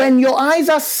 When your eyes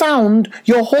are sound,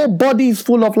 your whole body is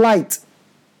full of light.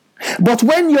 But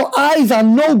when your eyes are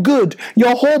no good,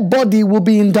 your whole body will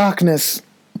be in darkness.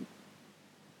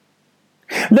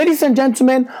 Ladies and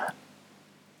gentlemen,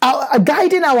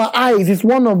 guiding our eyes is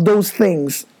one of those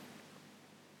things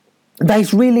that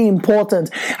is really important.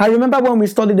 I remember when we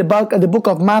studied the book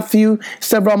of Matthew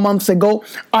several months ago,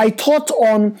 I taught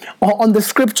on the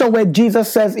scripture where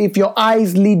Jesus says, if your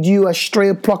eyes lead you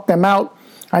astray, pluck them out.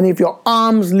 And if your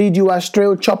arms lead you astray,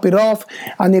 chop it off.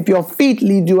 And if your feet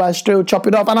lead you astray, chop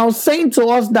it off. And I was saying to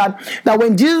us that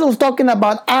when Jesus was talking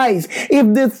about eyes,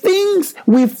 if the things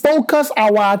we focus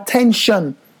our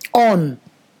attention on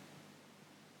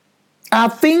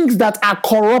are things that are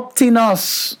corrupting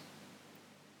us,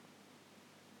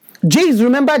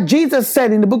 remember Jesus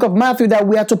said in the book of Matthew that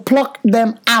we are to pluck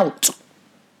them out.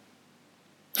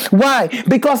 Why?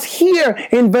 Because here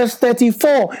in verse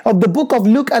 34 of the book of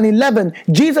Luke and 11,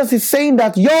 Jesus is saying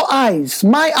that your eyes,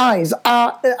 my eyes,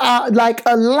 are like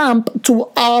a lamp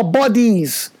to our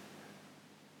bodies.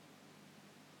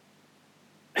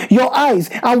 Your eyes.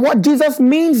 And what Jesus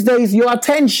means there is your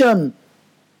attention.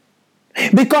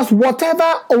 Because whatever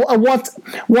owns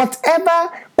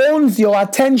your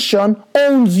attention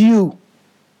owns you.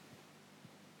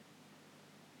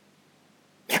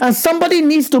 And somebody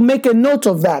needs to make a note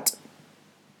of that.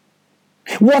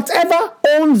 Whatever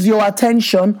owns your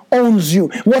attention owns you.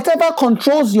 Whatever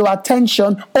controls your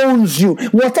attention owns you.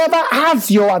 Whatever has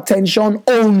your attention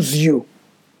owns you.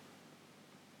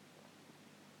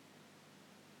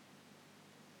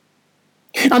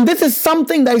 And this is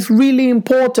something that is really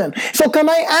important. So can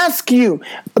I ask you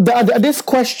this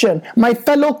question, my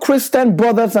fellow Christian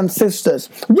brothers and sisters?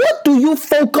 What do you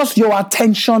focus your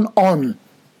attention on?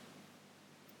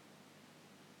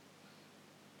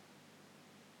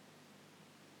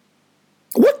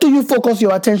 What do you focus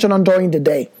your attention on during the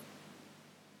day?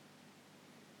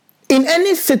 In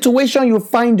any situation you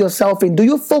find yourself in, do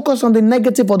you focus on the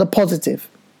negative or the positive?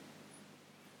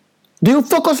 Do you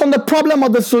focus on the problem or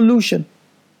the solution?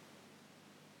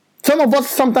 Some of us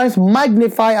sometimes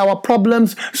magnify our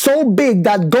problems so big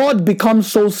that God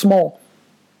becomes so small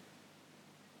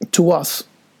to us.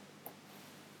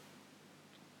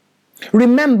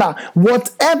 Remember,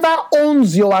 whatever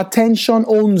owns your attention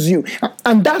owns you.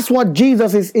 And that's what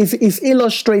Jesus is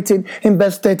illustrating in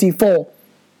verse 34.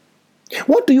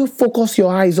 What do you focus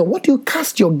your eyes on? What do you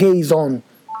cast your gaze on?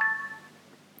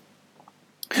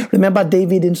 Remember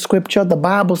David in scripture? The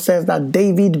Bible says that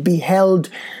David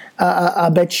beheld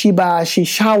Bathsheba as she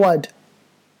showered.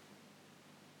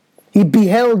 He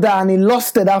beheld her and he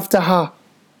lusted after her.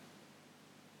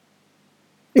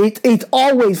 It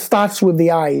always starts with the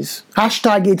eyes.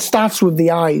 Hashtag it starts with the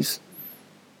eyes.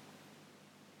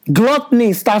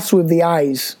 Gluttony starts with the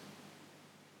eyes.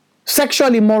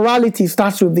 Sexual immorality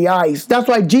starts with the eyes. That's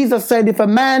why Jesus said if a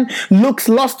man looks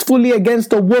lustfully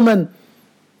against a woman,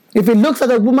 if he looks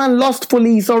at a woman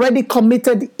lustfully, he's already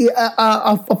committed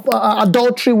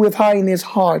adultery with her in his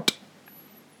heart.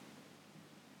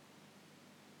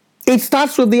 It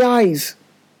starts with the eyes.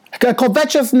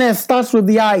 Covetousness starts with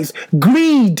the eyes.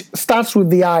 Greed starts with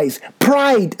the eyes.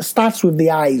 Pride starts with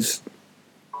the eyes.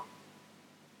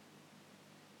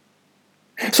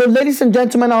 So, ladies and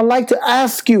gentlemen, I'd like to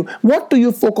ask you, what do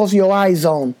you focus your eyes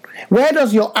on? Where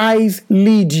does your eyes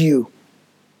lead you?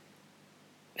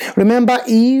 Remember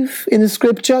Eve in the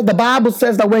scripture? The Bible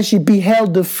says that when she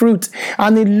beheld the fruit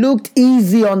and it looked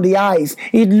easy on the eyes,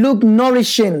 it looked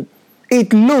nourishing,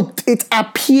 it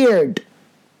appeared.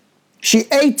 She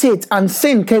ate it and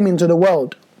sin came into the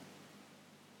world.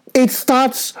 It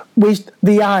starts with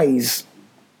the eyes.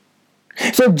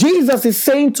 So Jesus is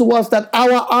saying to us that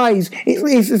our eyes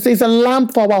is a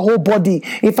lamp for our whole body.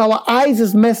 If our eyes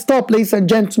is messed up, ladies and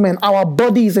gentlemen, our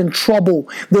body is in trouble.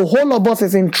 The whole of us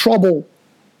is in trouble.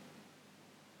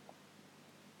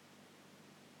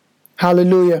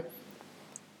 Hallelujah.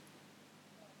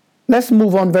 Let's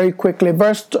move on very quickly.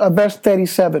 Verse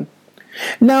 37.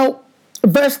 Now,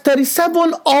 verse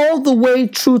 37 all the way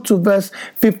through to verse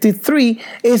 53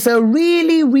 is a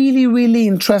really, really, really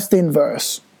interesting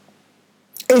verse.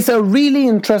 It's a really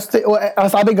interesting,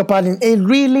 I beg your pardon, a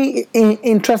really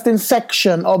interesting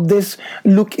section of this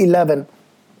Luke 11.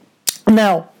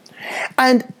 Now,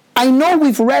 and I know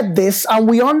we've read this and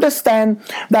we understand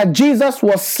that Jesus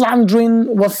was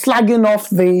slagging off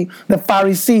the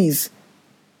Pharisees.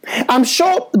 I'm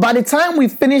sure by the time we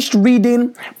finished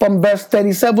reading from verse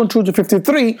 37 through to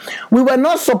 53, we were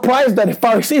not surprised that the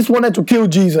Pharisees wanted to kill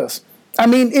Jesus. I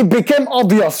mean, it became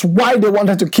obvious why they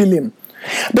wanted to kill him.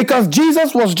 Because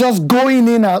Jesus was just going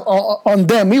in on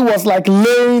them. He was like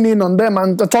laying in on them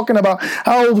and talking about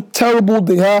how terrible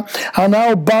they are and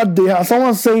how bad they are.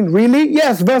 Someone saying, really?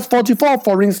 Yes, verse 44,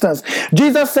 for instance.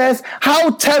 Jesus says,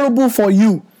 how terrible for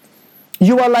you.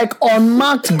 You are like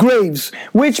unmarked graves,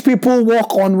 which people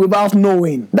walk on without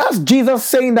knowing. That's Jesus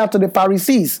saying that to the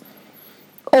Pharisees.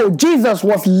 Oh, Jesus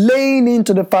was laying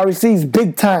into the Pharisees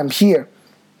big time here.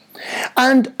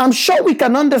 And I'm sure we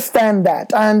can understand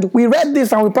that. And we read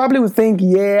this and we probably would think,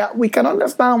 yeah, we can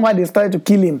understand why they started to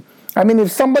kill him. I mean,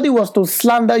 if somebody was to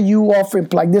slander you off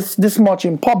like this much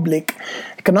in public,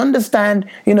 you can understand,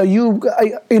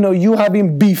 you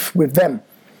having beef with them.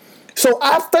 So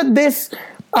after this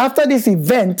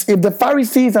event, if the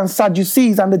Pharisees and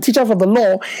Sadducees and the teachers of the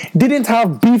law didn't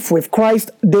have beef with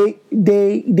Christ, they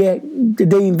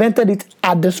invented it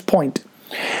at this point.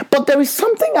 But there is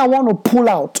something I want to pull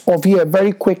out of here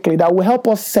very quickly that will help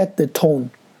us set the tone.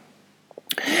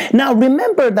 Now,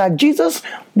 remember that Jesus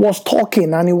was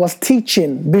talking and he was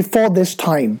teaching before this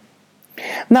time.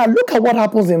 Now, look at what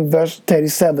happens in verse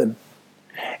 37.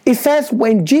 It says,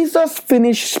 when Jesus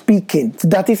finished speaking,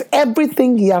 that is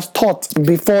everything he has taught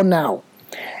before now,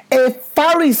 a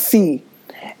Pharisee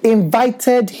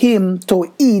invited him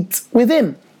to eat with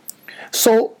him.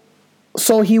 So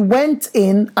he went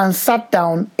in and sat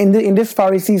down in this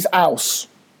Pharisee's house.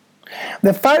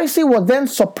 The Pharisee was then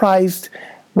surprised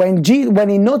when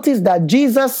he noticed that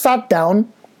Jesus sat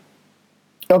down,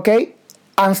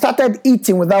 and started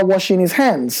eating without washing his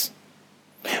hands.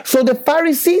 So the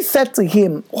Pharisee said to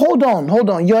him, hold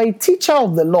on, you're a teacher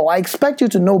of the law. I expect you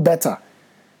to know better.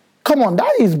 Come on,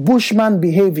 that is bushman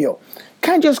behavior.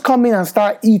 Can't just come in and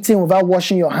start eating without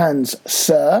washing your hands,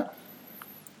 sir.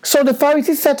 So the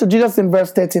Pharisee said to Jesus in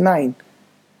verse 39,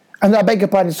 and I beg your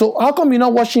pardon, so how come you're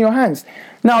not washing your hands?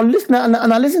 Now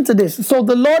listen to this. So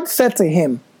the Lord said to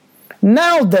him,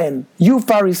 now then, you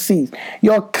Pharisees,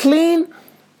 you clean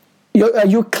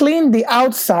the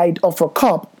outside of a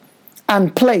cup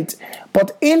and plate,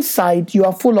 but inside you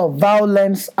are full of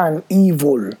violence and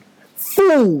evil.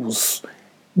 Fools!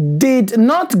 Did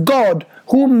not God,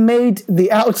 who made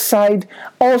the outside,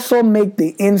 also make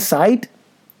the inside?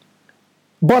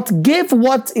 But give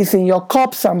what is in your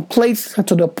cups and plates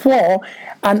to the poor,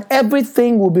 and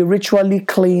everything will be ritually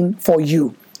clean for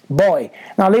you. Boy,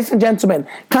 now ladies and gentlemen,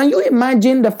 can you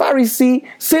imagine the Pharisee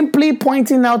simply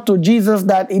pointing out to Jesus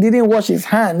that he didn't wash his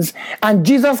hands, and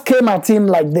Jesus came at him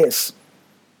like this?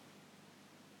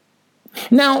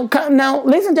 Now,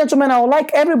 ladies and gentlemen, I would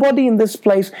like everybody in this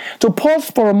place to pause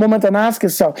for a moment and ask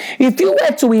yourself, if you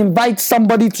were to invite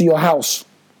somebody to your house,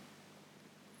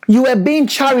 you were being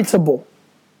charitable.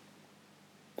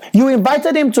 You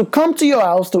invited him to come to your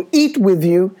house to eat with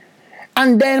you,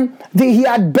 and then he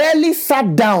had barely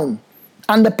sat down,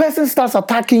 and the person starts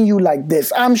attacking you like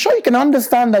this. I'm sure you can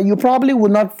understand that you probably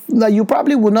would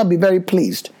not be very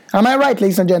pleased. Am I right,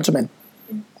 ladies and gentlemen?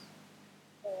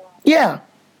 Yeah.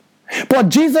 But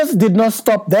Jesus did not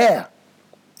stop there.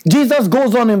 Jesus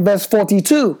goes on in verse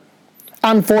 42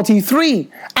 and 43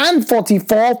 and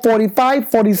 44,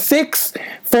 45, 46,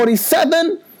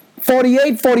 47,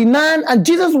 48, 49, and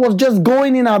Jesus was just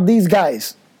going in at these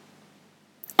guys.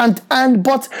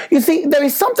 But you see, there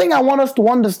is something I want us to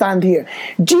understand here.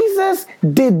 Jesus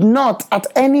did not at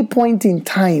any point in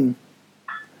time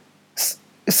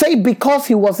say because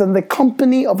he was in the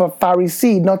company of a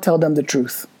Pharisee, not tell them the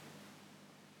truth.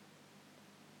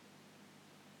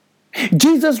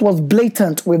 Jesus was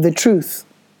blatant with the truth.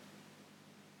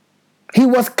 He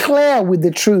was clear with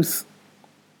the truth.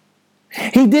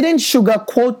 He didn't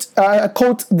sugarcoat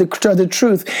the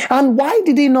truth. And why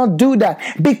did he not do that?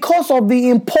 Because of the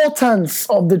importance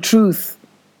of the truth.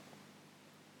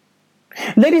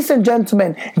 Ladies and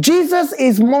gentlemen, Jesus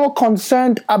is more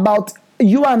concerned about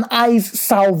you and I's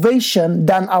salvation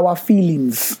than our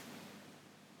feelings.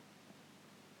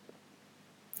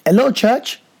 Hello,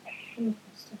 church?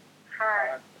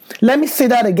 Let me say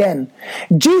that again.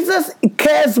 Jesus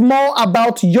cares more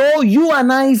about you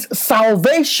and I's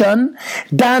salvation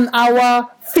than our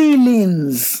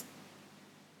feelings.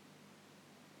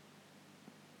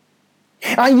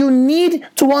 And you need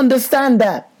to understand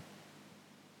that.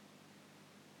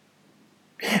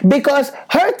 Because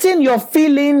hurting your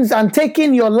feelings and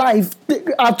taking your life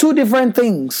are two different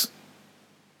things.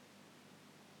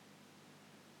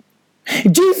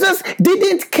 Jesus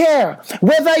didn't care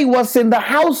whether he was in the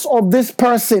house of this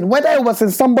person, whether he was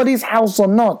in somebody's house or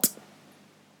not.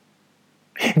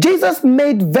 Jesus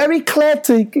made very clear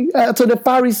to the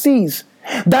Pharisees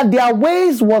that their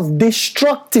ways was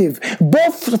destructive,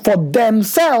 both for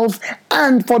themselves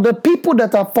and for the people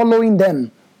that are following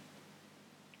them.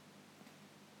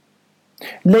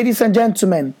 Ladies and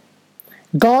gentlemen,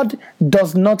 God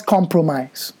does not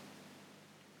compromise.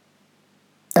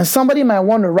 And somebody might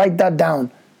want to write that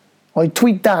down, or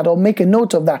tweet that, or make a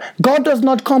note of that. God does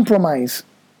not compromise.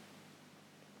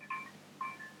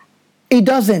 He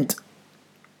doesn't.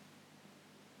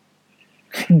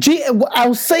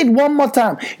 I'll say it one more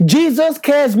time. Jesus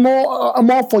cares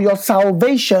more for your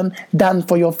salvation than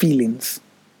for your feelings.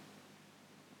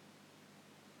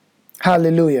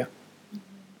 Hallelujah.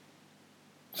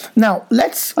 Now,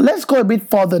 let's go a bit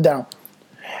further down.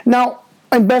 Now,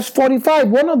 in verse 45,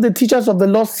 one of the teachers of the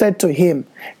law said to him,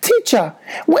 "Teacher,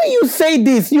 when you say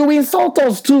this, you insult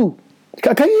us too."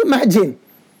 Can you imagine?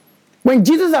 When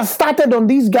Jesus has started on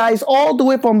these guys all the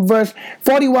way from verse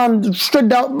 41 straight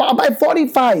down, by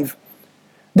 45,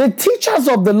 the teachers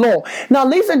of the law. Now,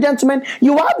 ladies and gentlemen,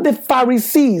 you have the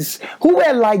Pharisees who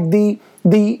were like the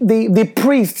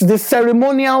priests, the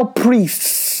ceremonial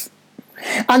priests.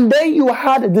 And then you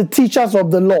had the teachers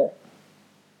of the law.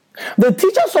 The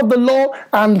teachers of the law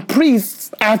and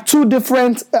priests are two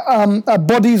different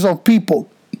bodies of people.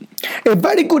 A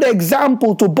very good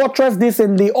example to buttress this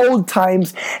in the old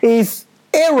times is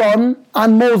Aaron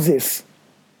and Moses.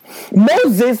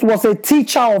 Moses was a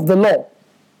teacher of the law.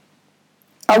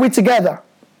 Are we together?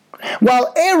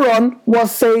 While Aaron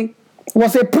was a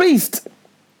priest.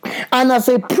 And as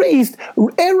a priest,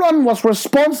 Aaron was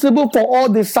responsible for all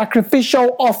the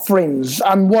sacrificial offerings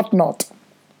and whatnot,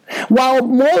 while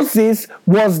Moses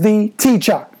was the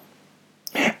teacher.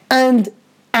 And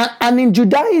in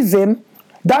Judaism,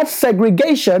 that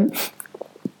segregation,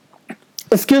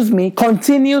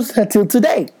 continues till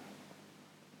today.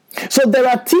 So there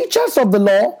are teachers of the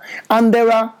law and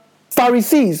there are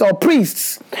Pharisees or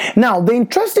priests. Now, the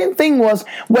interesting thing was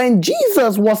when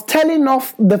Jesus was telling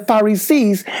off the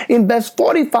Pharisees in verse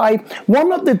 45,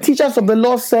 one of the teachers of the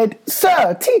law said,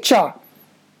 "Sir, teacher."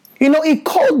 He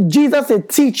called Jesus a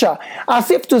teacher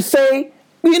as if to say,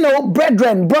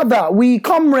 brethren, brother, we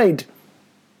comrade.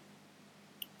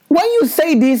 When you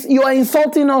say this, you are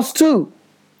insulting us too.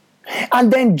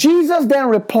 And then Jesus then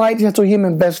replied to him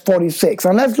in verse 46.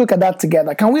 And let's look at that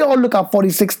together. Can we all look at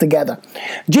 46 together?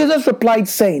 Jesus replied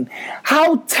saying,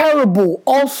 "How terrible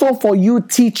also for you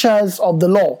teachers of the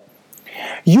law.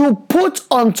 You put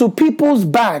onto people's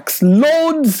backs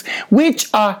loads which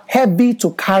are heavy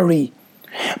to carry,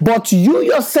 but you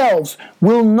yourselves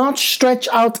will not stretch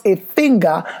out a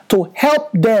finger to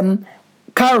help them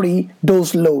carry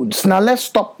those loads." Now let's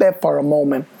stop there for a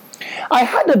moment. I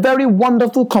had a very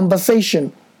wonderful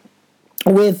conversation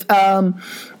with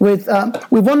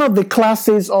one of the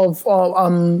classes of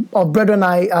brethren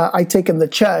I take in the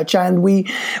church, and we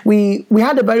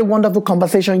had a very wonderful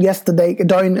conversation yesterday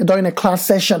during a class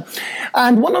session.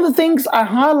 And one of the things I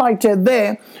highlighted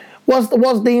there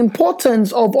was the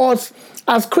importance of us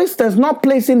as Christians not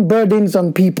placing burdens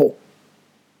on people.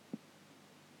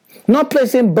 Not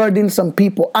placing burdens on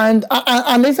people. And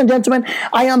ladies and gentlemen,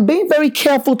 I am being very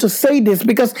careful to say this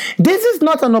because this is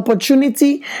not an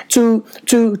opportunity to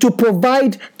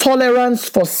provide tolerance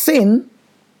for sin.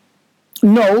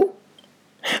 No.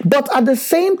 But at the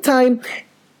same time,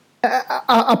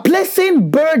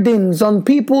 placing burdens on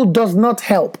people does not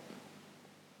help.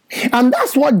 And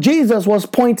that's what Jesus was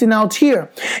pointing out here.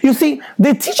 You see,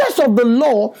 the teachers of the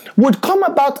law would come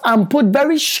about and put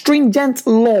very stringent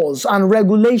laws and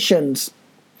regulations.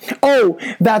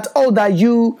 That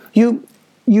you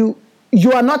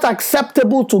are not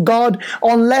acceptable to God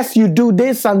unless you do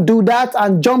this and do that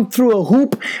and jump through a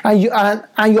hoop. And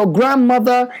your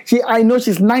grandmother, I know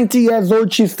she's 90 years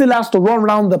old, she still has to run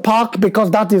around the park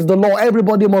because that is the law.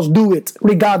 Everybody must do it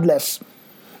regardless.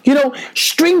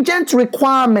 Stringent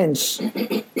requirements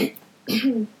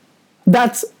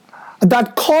that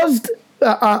caused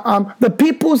the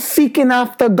people seeking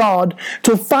after God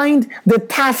to find the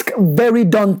task very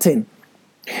daunting.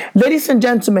 Ladies and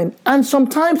gentlemen, and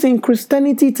sometimes in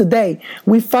Christianity today,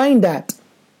 we find that.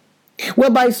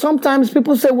 Whereby sometimes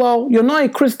people say, well, you're not a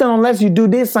Christian unless you do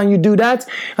this and you do that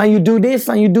and you do this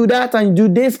and you do that and you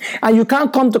do this, and you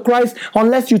can't come to Christ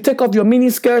unless you take off your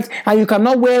miniskirt, and you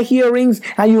cannot wear earrings,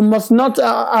 and you must not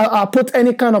put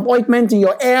any kind of ointment in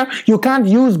your hair. You can't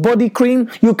use body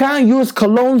cream. You can't use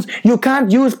colognes. You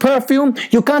can't use perfume.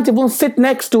 You can't even sit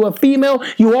next to a female.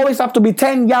 You always have to be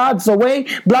 10 yards away,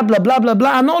 blah, blah, blah, blah,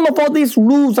 blah. And all these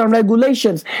rules and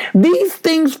regulations, these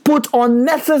things put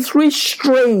unnecessary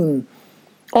strain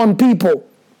on people.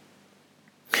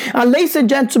 And ladies and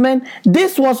gentlemen,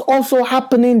 this was also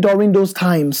happening during those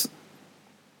times.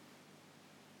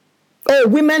 Oh,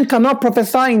 women cannot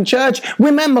prophesy in church.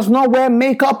 Women must not wear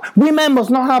makeup. Women must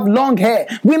not have long hair.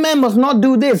 Women must not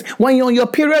do this. When you're on your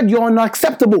period, you're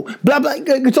unacceptable. Blah, blah.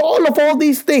 It's all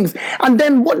these things. And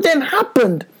then what then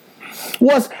happened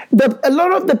was a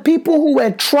lot of the people who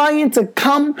were trying to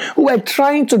come, who were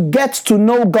trying to get to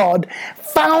know God,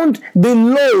 found the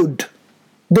load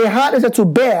they had to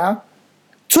bear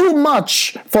too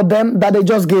much for them that they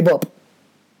just gave up.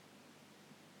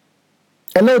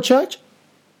 Hello, church?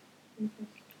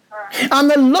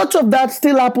 And a lot of that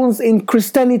still happens in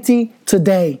Christianity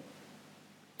today,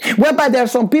 whereby there are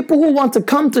some people who want to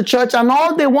come to church and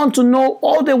all they want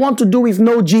to do is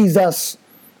know Jesus.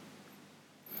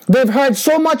 They've heard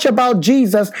so much about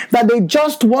Jesus that they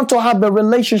just want to have a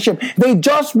relationship. They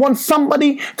just want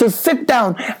somebody to sit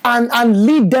down and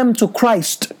lead them to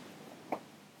Christ.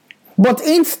 But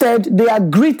instead, they are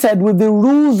greeted with the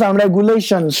rules and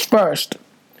regulations first.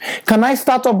 Can I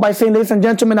start off by saying, ladies and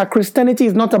gentlemen, that Christianity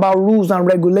is not about rules and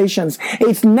regulations.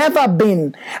 It's never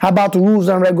been about rules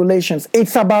and regulations.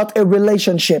 It's about a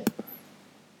relationship.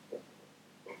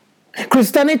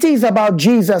 Christianity is about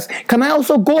Jesus. Can I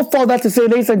also go further to say,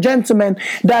 ladies and gentlemen,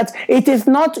 that it is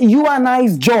not you and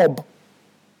I's job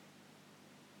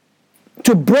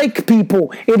to break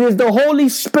people. It is the Holy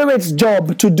Spirit's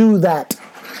job to do that.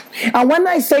 And when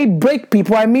I say break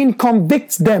people, I mean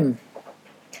convict them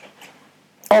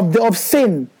of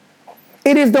sin.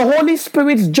 It is the Holy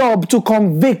Spirit's job to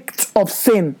convict of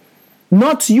sin,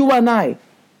 not you and I.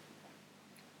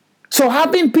 So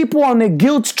having people on a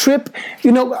guilt trip,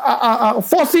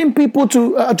 forcing people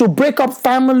to break up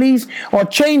families or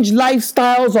change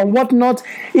lifestyles or whatnot.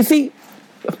 You see,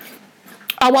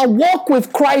 our walk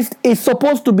with Christ is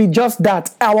supposed to be just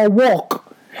that. Our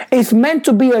walk is meant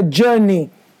to be a journey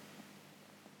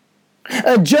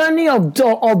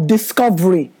of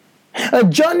discovery. A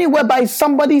journey whereby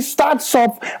somebody starts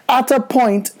off at a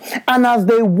point, and as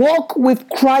they walk with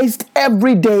Christ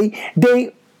every day,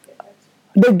 they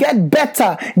get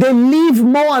better. They leave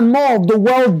more and more of the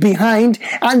world behind,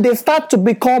 and they start to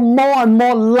become more and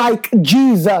more like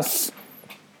Jesus.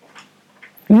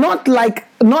 Not like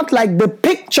the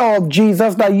picture of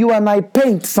Jesus that you and I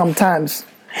paint sometimes.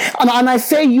 And I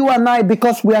say you and I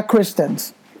because we are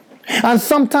Christians. And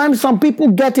sometimes some people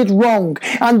get it wrong,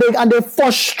 and they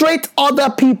frustrate other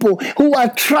people who are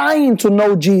trying to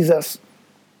know Jesus.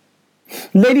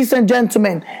 Ladies and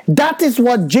gentlemen, that is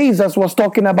what Jesus was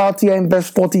talking about here in verse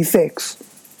 46.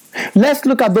 Let's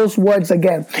look at those words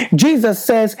again. Jesus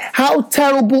says, "How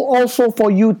terrible also for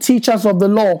you, teachers of the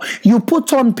law. You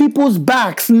put on people's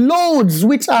backs loads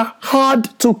which are hard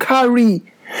to carry,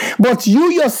 but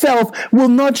you yourself will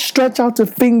not stretch out a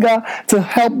finger to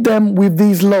help them with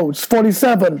these loads."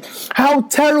 47. "How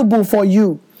terrible for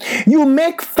you. You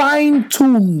make fine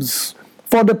tombs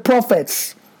for the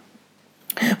prophets,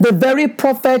 the very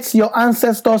prophets your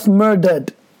ancestors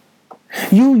murdered.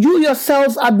 You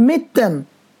yourselves admit them.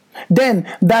 Then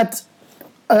that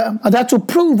is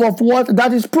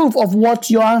proof of what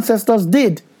your ancestors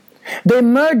did. They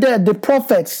murdered the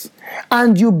prophets,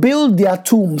 and you build their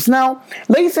tombs." Now,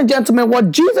 ladies and gentlemen,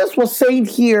 what Jesus was saying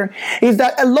here is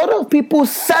that a lot of people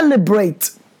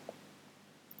celebrate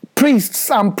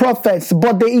priests and prophets,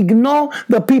 but they ignore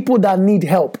the people that need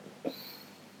help.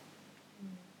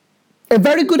 A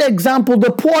very good example,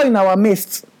 the poor in our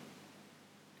midst.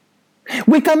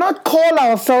 We cannot call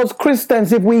ourselves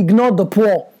Christians if we ignore the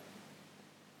poor.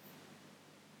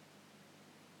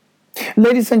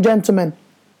 Ladies and gentlemen,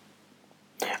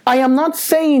 I am not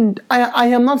saying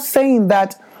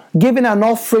that giving an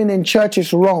offering in church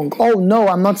is wrong. Oh no,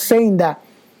 I'm not saying that.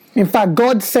 In fact,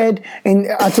 God said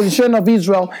to the children of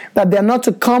Israel that they're not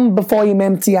to come before Him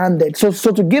empty-handed. So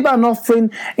to give an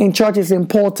offering in church is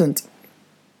important.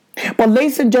 But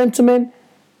ladies and gentlemen,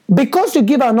 because you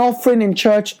give an offering in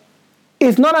church,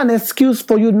 it's not an excuse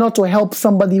for you not to help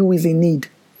somebody who is in need.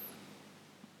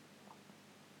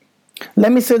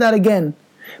 Let me say that again.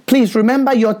 Please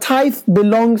remember, your tithe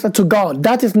belongs to God.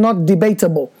 That is not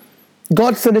debatable.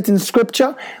 God said it in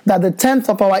Scripture that the 10th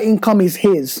of our income is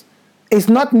His. It's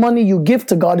not money you give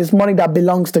to God, it's money that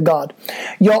belongs to God.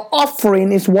 Your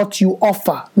offering is what you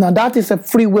offer. Now that is a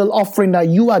free will offering that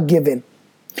you are giving.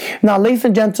 Now, ladies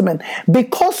and gentlemen,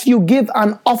 because you give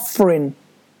an offering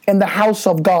in the house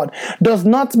of God does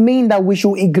not mean that we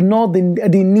should ignore the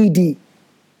needy,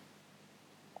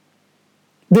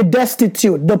 the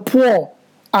destitute, the poor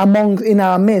in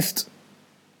our midst.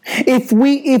 If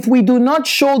we do not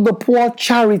show the poor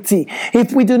charity,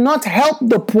 if we do not help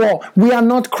the poor, we are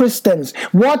not Christians.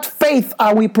 What faith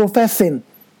are we professing?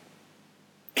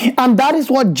 And that is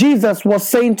what Jesus was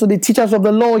saying to the teachers of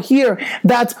the law here,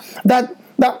 that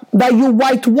you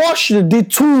whitewash the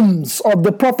tombs of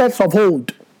the prophets of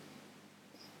old.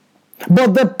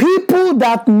 But the people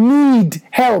that need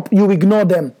help, you ignore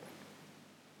them.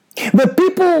 The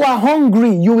people who are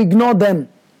hungry, you ignore them.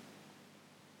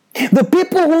 The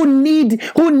people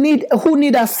who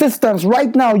need assistance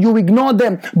right now, you ignore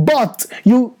them. But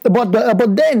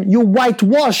then you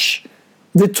whitewash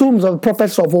the tombs of the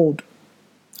prophets of old.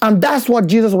 And that's what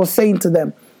Jesus was saying to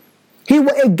them. He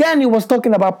was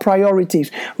talking about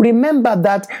priorities. Remember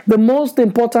that the most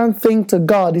important thing to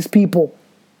God is people.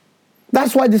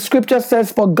 That's why the scripture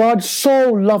says, for God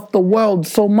so loved the world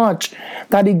so much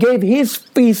that he gave his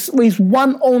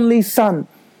one only son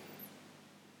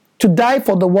to die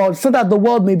for the world so that the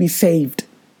world may be saved.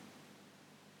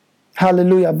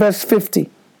 Hallelujah. Verse 50.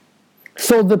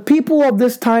 So the people of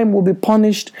this time will be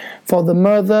punished for the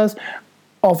murders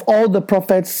of all the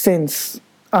prophets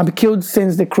killed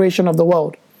since the creation of the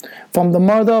world. From the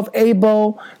murder of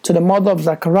Abel to the murder of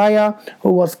Zechariah,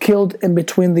 who was killed in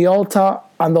between the altar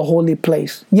and the holy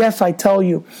place. Yes, I tell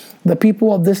you, the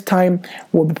people of this time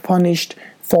will be punished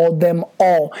for them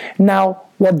all. Now,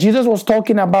 what Jesus was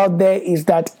talking about there is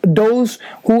that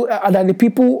the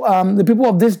people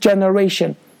of this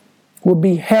generation will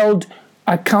be held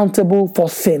accountable for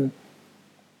sin.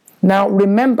 Now,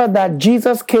 remember that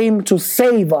Jesus came to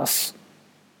save us.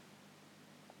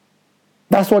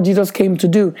 That's what Jesus came to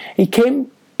do. He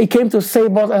came to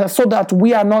save us so that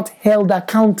we are not held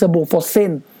accountable for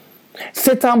sin.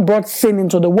 Satan brought sin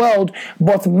into the world,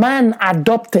 but man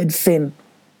adopted sin.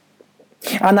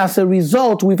 And as a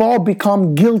result, we've all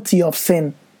become guilty of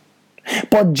sin.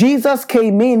 But Jesus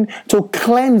came in to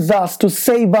cleanse us, to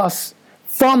save us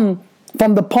from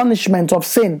the punishment of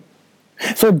sin.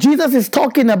 So Jesus is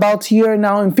talking about here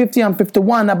now in 50 and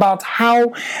 51 about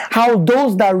how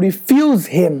those that refuse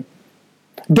him,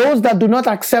 those that do not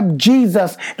accept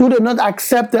Jesus, who do not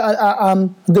accept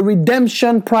the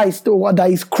redemption price that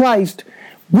is Christ,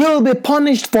 will be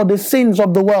punished for the sins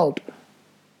of the world.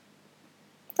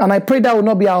 And I pray that will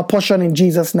not be our portion in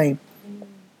Jesus' name.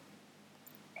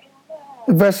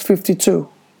 Verse 52.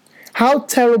 How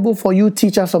terrible for you,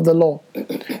 teachers of the law!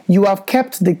 You have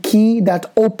kept the key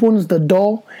that opens the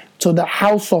door to the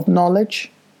house of knowledge,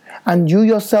 and you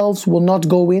yourselves will not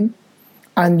go in,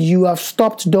 and you have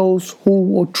stopped those who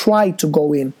will try to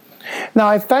go in. Now,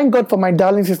 I thank God for my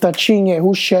darling sister Chinye,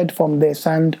 who shared from this,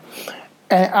 and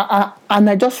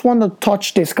I just want to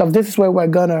touch this because this is where we're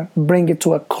going to bring it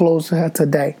to a close here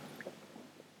today.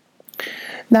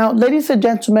 Now, ladies and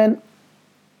gentlemen,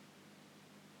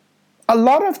 a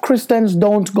lot of Christians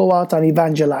don't go out and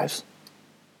evangelize.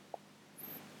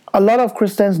 A lot of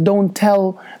Christians don't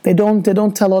tell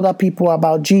other people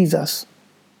about Jesus.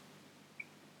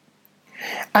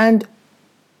 And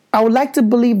I would like to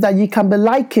believe that you can be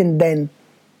likened then.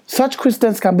 Such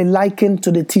Christians can be likened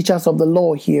to the teachers of the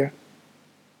law here.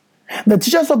 The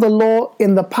teachers of the law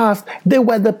in the past, they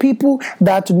were the people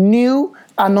that knew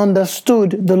and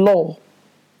understood the law.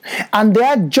 And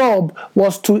their job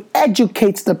was to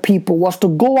educate the people, was to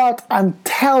go out and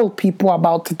tell people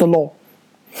about the law.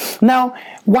 Now,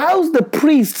 whilst the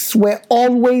priests were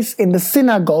always in the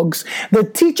synagogues, the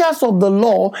teachers of the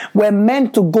law were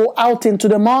meant to go out into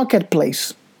the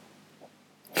marketplace.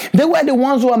 They were the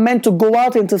ones who were meant to go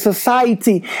out into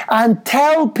society and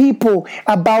tell people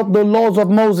about the laws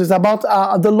of Moses, about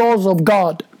the laws of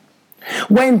God.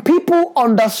 When people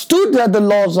understood the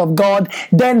laws of God,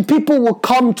 then people will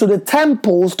come to the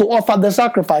temples to offer the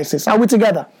sacrifices. Are we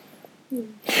together?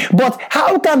 But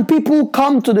how can people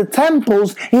come to the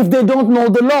temples if they don't know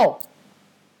the law?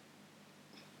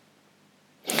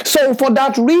 So for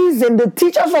that reason, the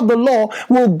teachers of the law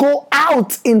will go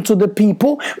out into the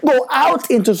people, go out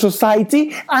into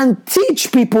society and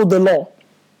teach people the law.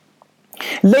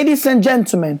 Ladies and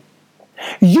gentlemen,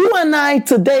 you and I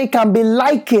today can be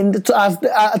likened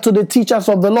to the teachers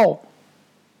of the law.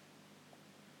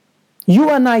 You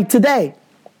and I today.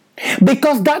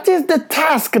 Because that is the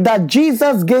task that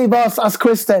Jesus gave us as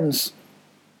Christians.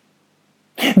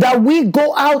 That we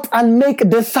go out and make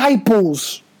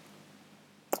disciples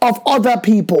of other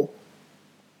people.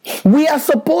 We are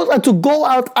supposed to go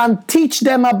out and teach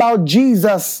them about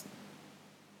Jesus.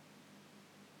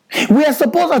 We are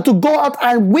supposed to go out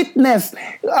and witness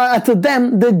to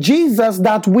them the Jesus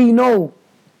that we know.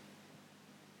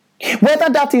 Whether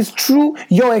that is through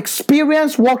your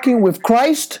experience walking with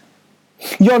Christ,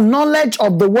 your knowledge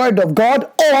of the Word of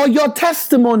God, or your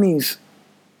testimonies.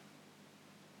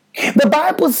 The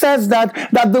Bible says that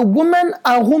the woman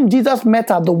whom Jesus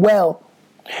met at the well,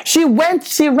 she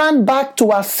ran back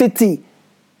to her city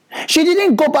She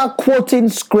didn't go back quoting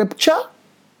scripture.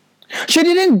 She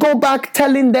didn't go back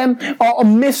telling them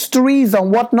mysteries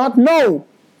and whatnot. No.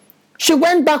 She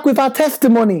went back with her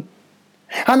testimony.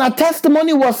 And her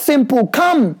testimony was simple.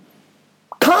 Come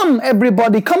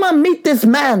everybody. Come and meet this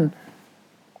man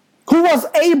who was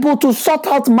able to sort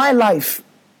out my life.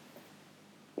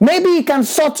 Maybe he can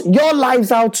sort your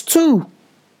lives out too.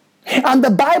 And the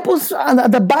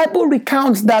Bible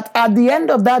recounts that at the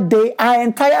end of that day, our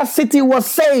entire city was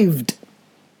saved.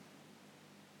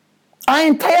 Our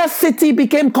entire city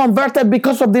became converted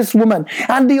because of this woman.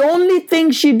 And the only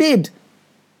thing she did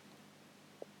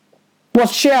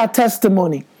was share her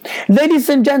testimony. Ladies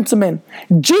and gentlemen,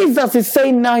 Jesus is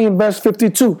saying now in verse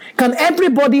 52. Can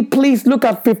everybody please look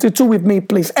at 52 with me,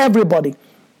 please? Everybody.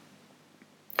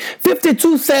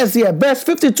 52 says here, verse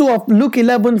 52 of Luke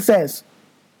 11 says,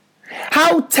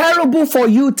 how terrible for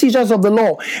you, teachers of the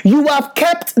law. You have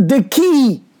kept the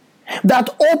key that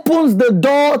opens the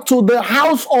door to the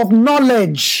house of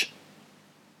knowledge.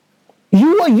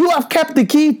 You have kept the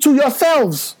key to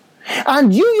yourselves,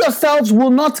 and you yourselves will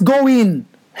not go in.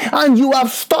 And you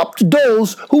have stopped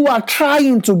those who are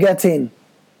trying to get in.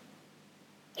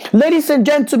 Ladies and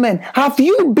gentlemen, have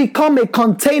you become a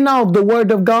container of the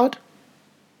Word of God?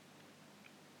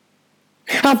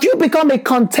 Have you become a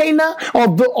container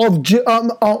of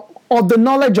the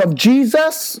knowledge of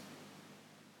Jesus?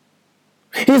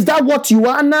 Is that what you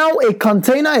are now? A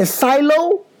container, a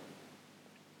silo?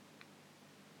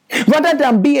 Rather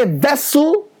than be a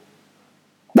vessel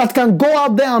that can go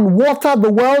out there and water the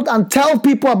world and tell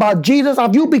people about Jesus,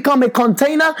 have you become a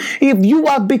container? If you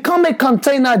have become a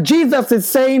container, Jesus is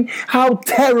saying, how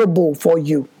terrible for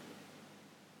you.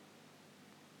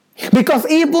 Because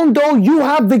even though you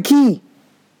have the key,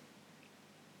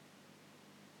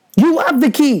 you have the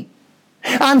key.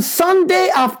 And Sunday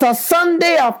after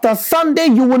Sunday after Sunday,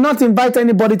 you will not invite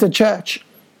anybody to church.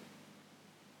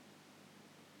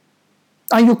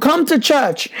 And you come to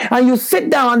church and you sit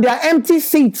down and there are empty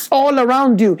seats all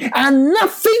around you and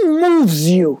nothing moves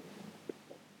you.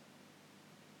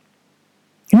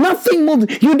 Nothing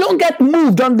moves. You don't get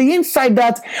moved on the inside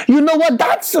that, you know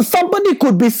what, somebody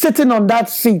could be sitting on that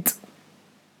seat.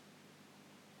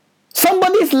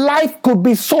 Somebody's life could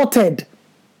be sorted.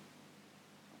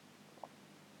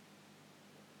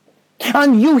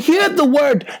 And you hear the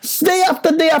word day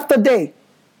after day after day.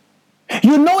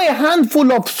 You know a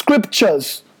handful of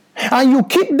scriptures and you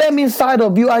keep them inside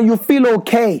of you and you feel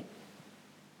okay.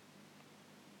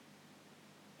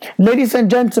 Ladies and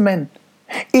gentlemen,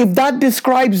 if that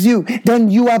describes you,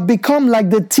 then you have become like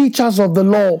the teachers of the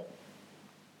law,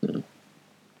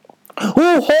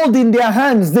 who hold in their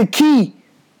hands the key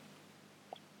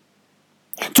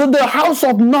to the house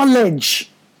of knowledge.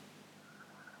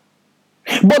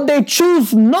 But they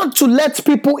choose not to let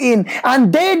people in,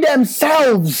 and they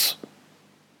themselves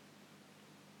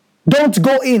don't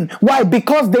go in. Why?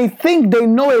 Because they think they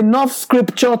know enough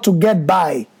scripture to get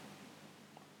by.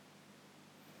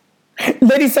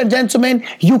 Ladies and gentlemen,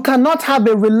 you cannot have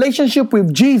a relationship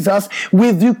with Jesus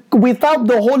without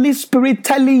the Holy Spirit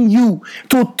telling you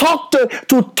to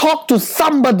talk to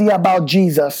somebody about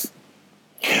Jesus.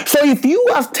 So if you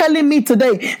are telling me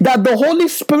today that the Holy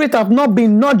Spirit have not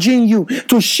been nudging you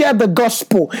to share the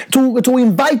gospel, to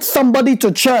invite somebody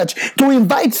to church, to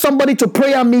invite somebody to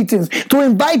prayer meetings, to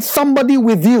invite somebody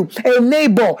with you, a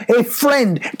neighbor, a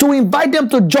friend, to invite them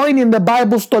to join in the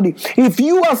Bible study. If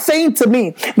you are saying to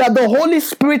me that the Holy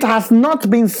Spirit has not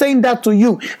been saying that to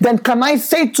you, then can I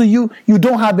say to you, you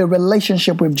don't have a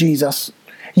relationship with Jesus.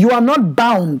 You are not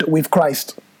bound with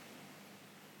Christ.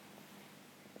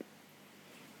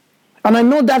 And I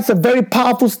know that's a very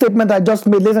powerful statement I just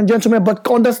made, ladies and gentlemen, but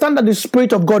understand that the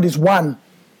Spirit of God is one.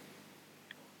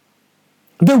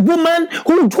 The woman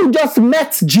who just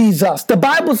met Jesus, the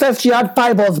Bible says she had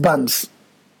 5 husbands.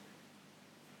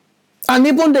 And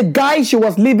even the guy she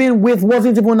was living with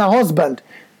wasn't even her husband.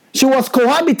 She was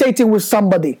cohabitating with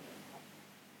somebody.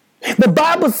 The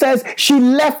Bible says she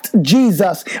left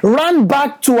Jesus, ran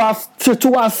back to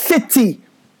her city,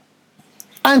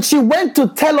 and she went to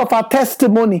tell of her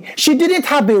testimony. She didn't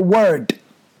have a word.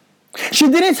 She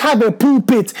didn't have a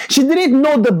pulpit. She didn't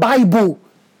know the Bible.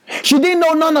 She didn't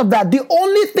know none of that. The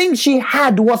only thing she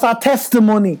had was her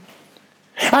testimony.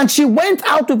 And she went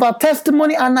out with her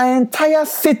testimony and her entire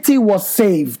city was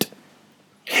saved.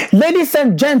 Ladies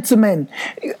and gentlemen,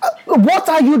 what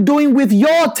are you doing with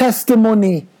your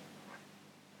testimony?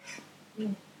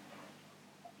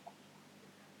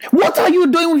 What are you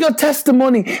doing with your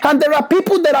testimony? And there are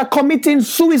people that are committing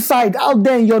suicide out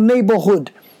there in your neighborhood.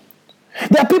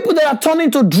 There are people that are turning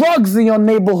to drugs in your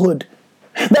neighborhood.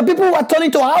 That people who are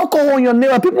turning to alcohol in your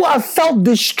neighborhood, people who are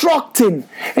self-destructing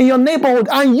in your neighborhood,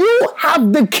 and you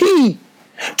have the key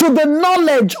to the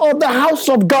knowledge of the house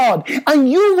of God,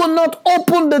 and you will not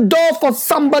open the door for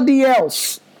somebody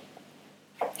else,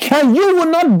 and you will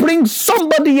not bring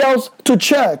somebody else to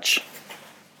church.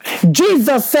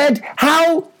 Jesus said,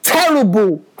 how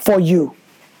terrible for you.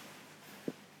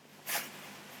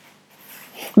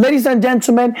 Ladies and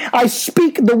gentlemen, I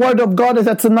speak the word of God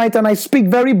tonight, and I speak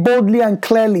very boldly and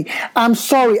clearly. I'm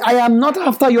sorry, I am not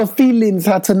after your feelings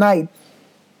tonight.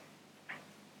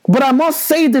 But I must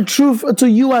say the truth to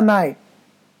you and I.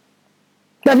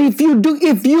 That if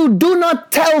you do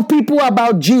not tell people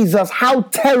about Jesus, how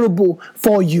terrible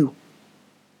for you.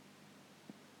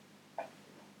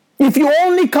 If you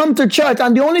only come to church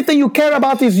and the only thing you care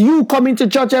about is you coming to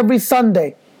church every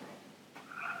Sunday,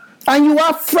 and you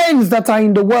have friends that are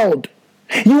in the world,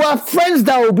 you have friends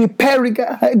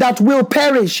that will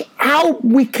perish, how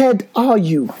wicked are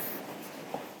you?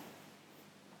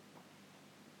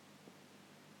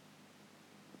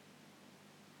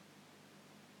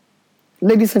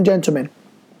 Ladies and gentlemen,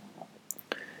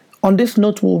 on this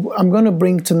note, I'm going to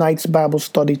bring tonight's Bible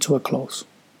study to a close.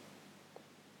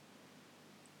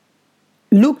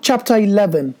 Luke chapter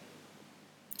 11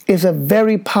 is a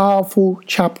very powerful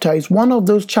chapter. It's one of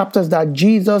those chapters that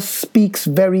Jesus speaks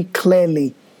very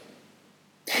clearly.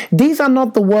 These are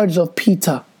not the words of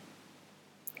Peter.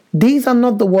 These are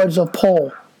not the words of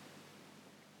Paul.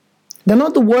 They're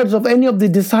not the words of any of the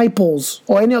disciples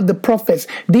or any of the prophets.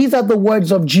 These are the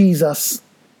words of Jesus.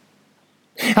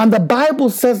 And the Bible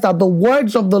says that the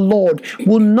words of the Lord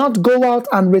will not go out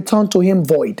and return to him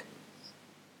void.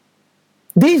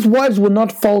 These words will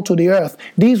not fall to the earth.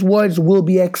 These words will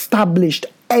be established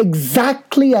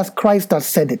exactly as Christ has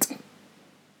said it.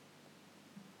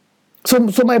 So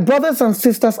my brothers and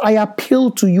sisters, I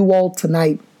appeal to you all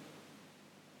tonight.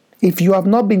 If you have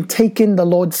not been taking the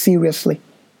Lord seriously,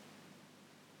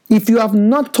 if you have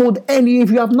not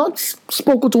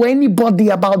spoken to anybody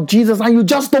about Jesus, and you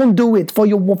just don't do it for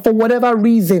whatever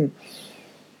reason,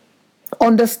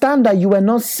 understand that you were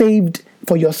not saved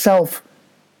for yourself.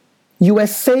 You were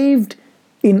saved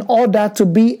in order to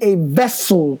be a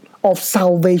vessel of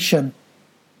salvation.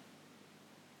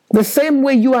 The same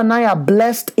way you and I are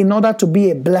blessed in order to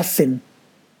be a blessing.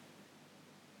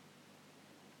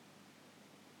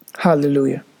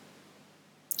 Hallelujah.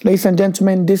 Ladies and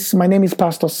gentlemen, my name is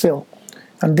Pastor Sil,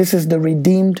 and this is the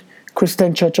Redeemed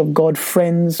Christian Church of God,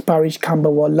 Friends Parish,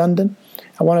 Camberwell, London.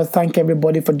 I want to thank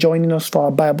everybody for joining us for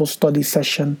our Bible study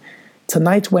session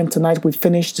tonight we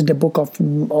finished the book of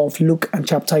Luke and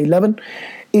chapter 11.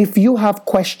 If you have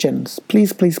questions,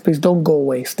 please don't go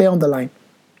away. Stay on the line.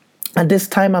 At this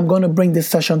time, I'm going to bring this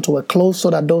session to a close so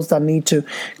that those that need to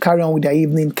carry on with their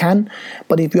evening can.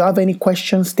 But if you have any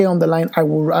questions, stay on the line. I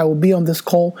will be on this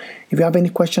call. If you have any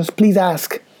questions, please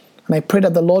ask. And I pray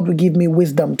that the Lord will give me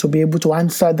wisdom to be able to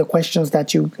answer the questions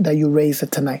that you raise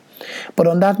tonight. But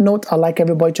on that note, I'd like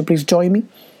everybody to please join me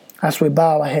as we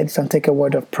bow our heads and take a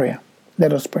word of prayer.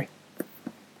 Let us pray.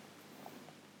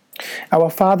 Our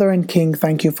Father and King,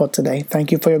 thank you for today.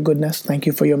 Thank you for your goodness. Thank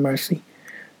you for your mercy.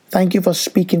 Thank you for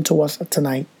speaking to us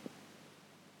tonight.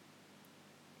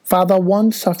 Father,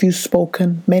 once have you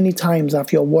spoken, many times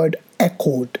have your word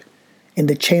echoed in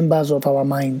the chambers of our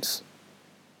minds.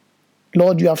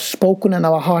 Lord, you have spoken and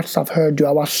our hearts have heard you.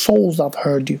 Our souls have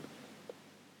heard you.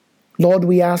 Lord,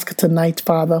 we ask tonight,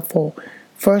 Father,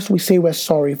 first we say we're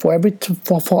sorry for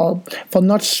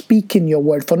not speaking your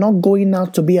word, for not going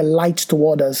out to be a light to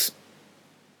others.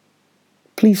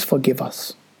 Please forgive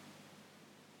us.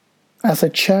 As a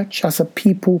church, as a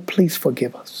people, please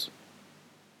forgive us.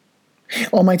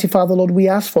 Almighty Father, Lord, we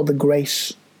ask for the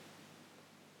grace.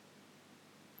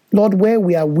 Lord, where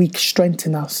we are weak,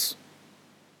 strengthen us.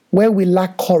 Where we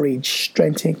lack courage,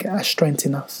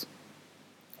 strengthen us.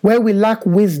 Where we lack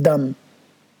wisdom,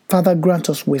 Father, grant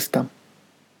us wisdom.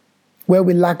 Where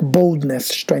we lack boldness,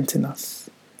 strengthen us.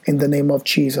 In the name of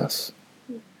Jesus.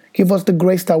 Give us the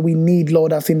grace that we need,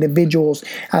 Lord, as individuals,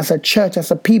 as a church,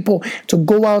 as a people, to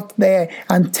go out there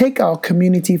and take our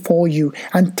community for you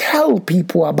and tell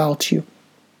people about you.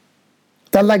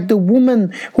 That like the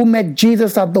woman who met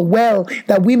Jesus at the well,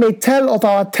 that we may tell of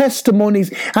our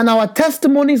testimonies, and our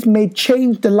testimonies may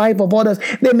change the life of others.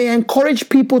 They may encourage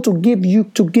people to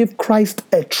give Christ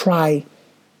a try.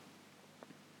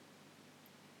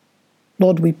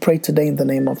 Lord, we pray today in the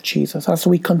name of Jesus. As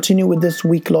we continue with this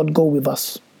week, Lord, go with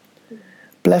us.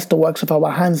 Bless the works of our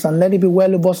hands and let it be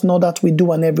well with us, know that we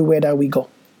do and everywhere that we go.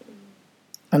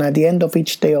 And at the end of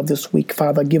each day of this week,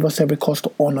 Father, give us every cause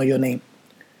to honor your name.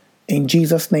 In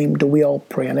Jesus' name do we all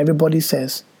pray. And everybody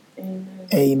says, Amen.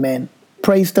 Amen.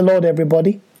 Praise the Lord,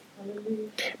 everybody.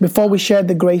 Before we share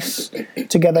the grace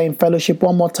together in fellowship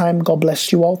one more time, God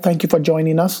bless you all. Thank you for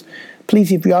joining us.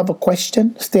 Please, if you have a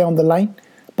question, stay on the line.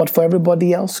 But for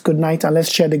everybody else, good night, and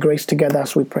let's share the grace together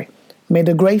as we pray. May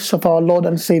the grace of our Lord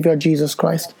and Savior Jesus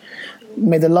Christ,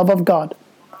 may the love of God,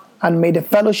 and may the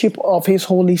fellowship of His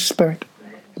Holy Spirit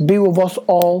be with us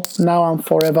all now and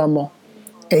forevermore.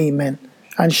 Amen.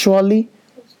 And surely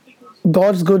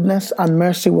God's goodness and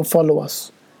mercy will follow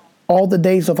us all the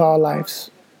days of our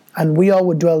lives, and we all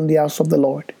will dwell in the house of the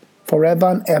Lord forever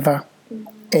and ever.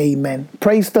 Amen.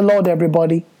 Praise the Lord,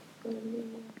 everybody.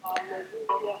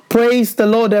 Praise the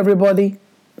Lord, everybody.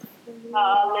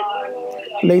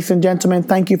 Ladies and gentlemen,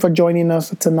 thank you for joining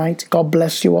us tonight. God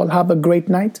bless you all. Have a great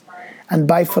night, and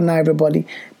bye for now, everybody.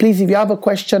 Please, if you have a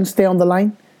question, stay on the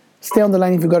line. Stay on the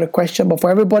line if you got a question. But for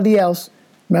everybody else,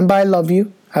 remember, I love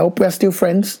you. I hope we are still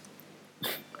friends.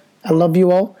 I love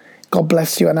you all. God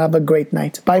bless you, and have a great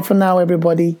night. Bye for now,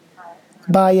 everybody.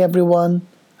 Bye, everyone.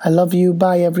 I love you.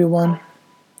 Bye, everyone.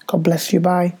 God bless you.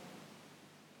 Bye.